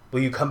know. Will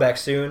you come back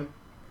soon?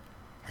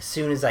 As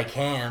soon as I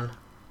can.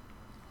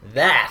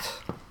 That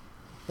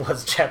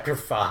was chapter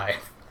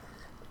 5.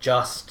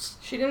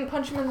 She didn't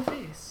punch him in the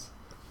face.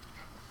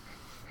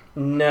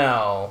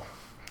 No.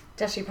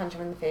 Does she punch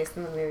him in the face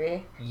in the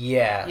movie?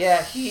 Yes. Yeah,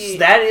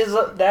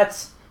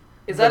 that's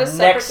is that the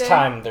next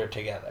time they're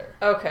together.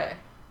 Okay.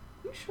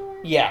 You sure?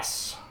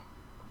 Yes.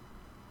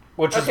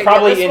 Which is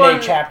probably in a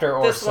chapter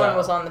or so. This one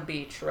was on the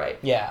beach, right?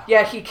 Yeah.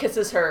 Yeah, he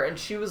kisses her, and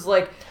she was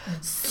like,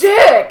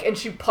 sick! And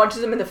she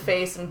punches him in the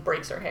face and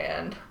breaks her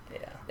hand.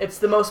 Yeah. It's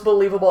the most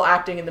believable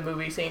acting in the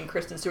movie, seeing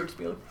Kristen Stewart just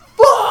be like,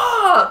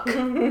 fuck!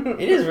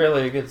 It is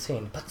really a good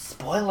scene. But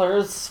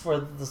spoilers for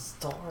the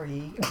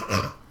story.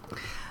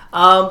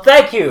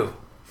 Thank you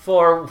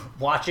for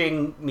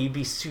watching me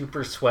be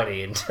super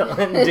sweaty and do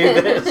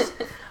this.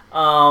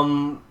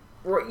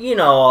 You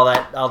know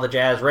all the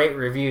jazz. Rate,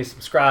 review,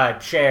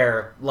 subscribe,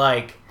 share,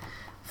 like,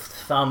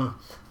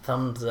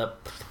 thumbs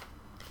up,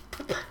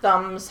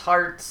 thumbs,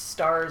 hearts,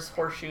 stars,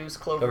 horseshoes,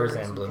 clovers,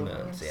 and blue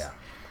moons. Yeah.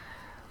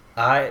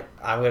 I'm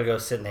gonna go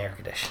sit in the air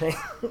conditioning.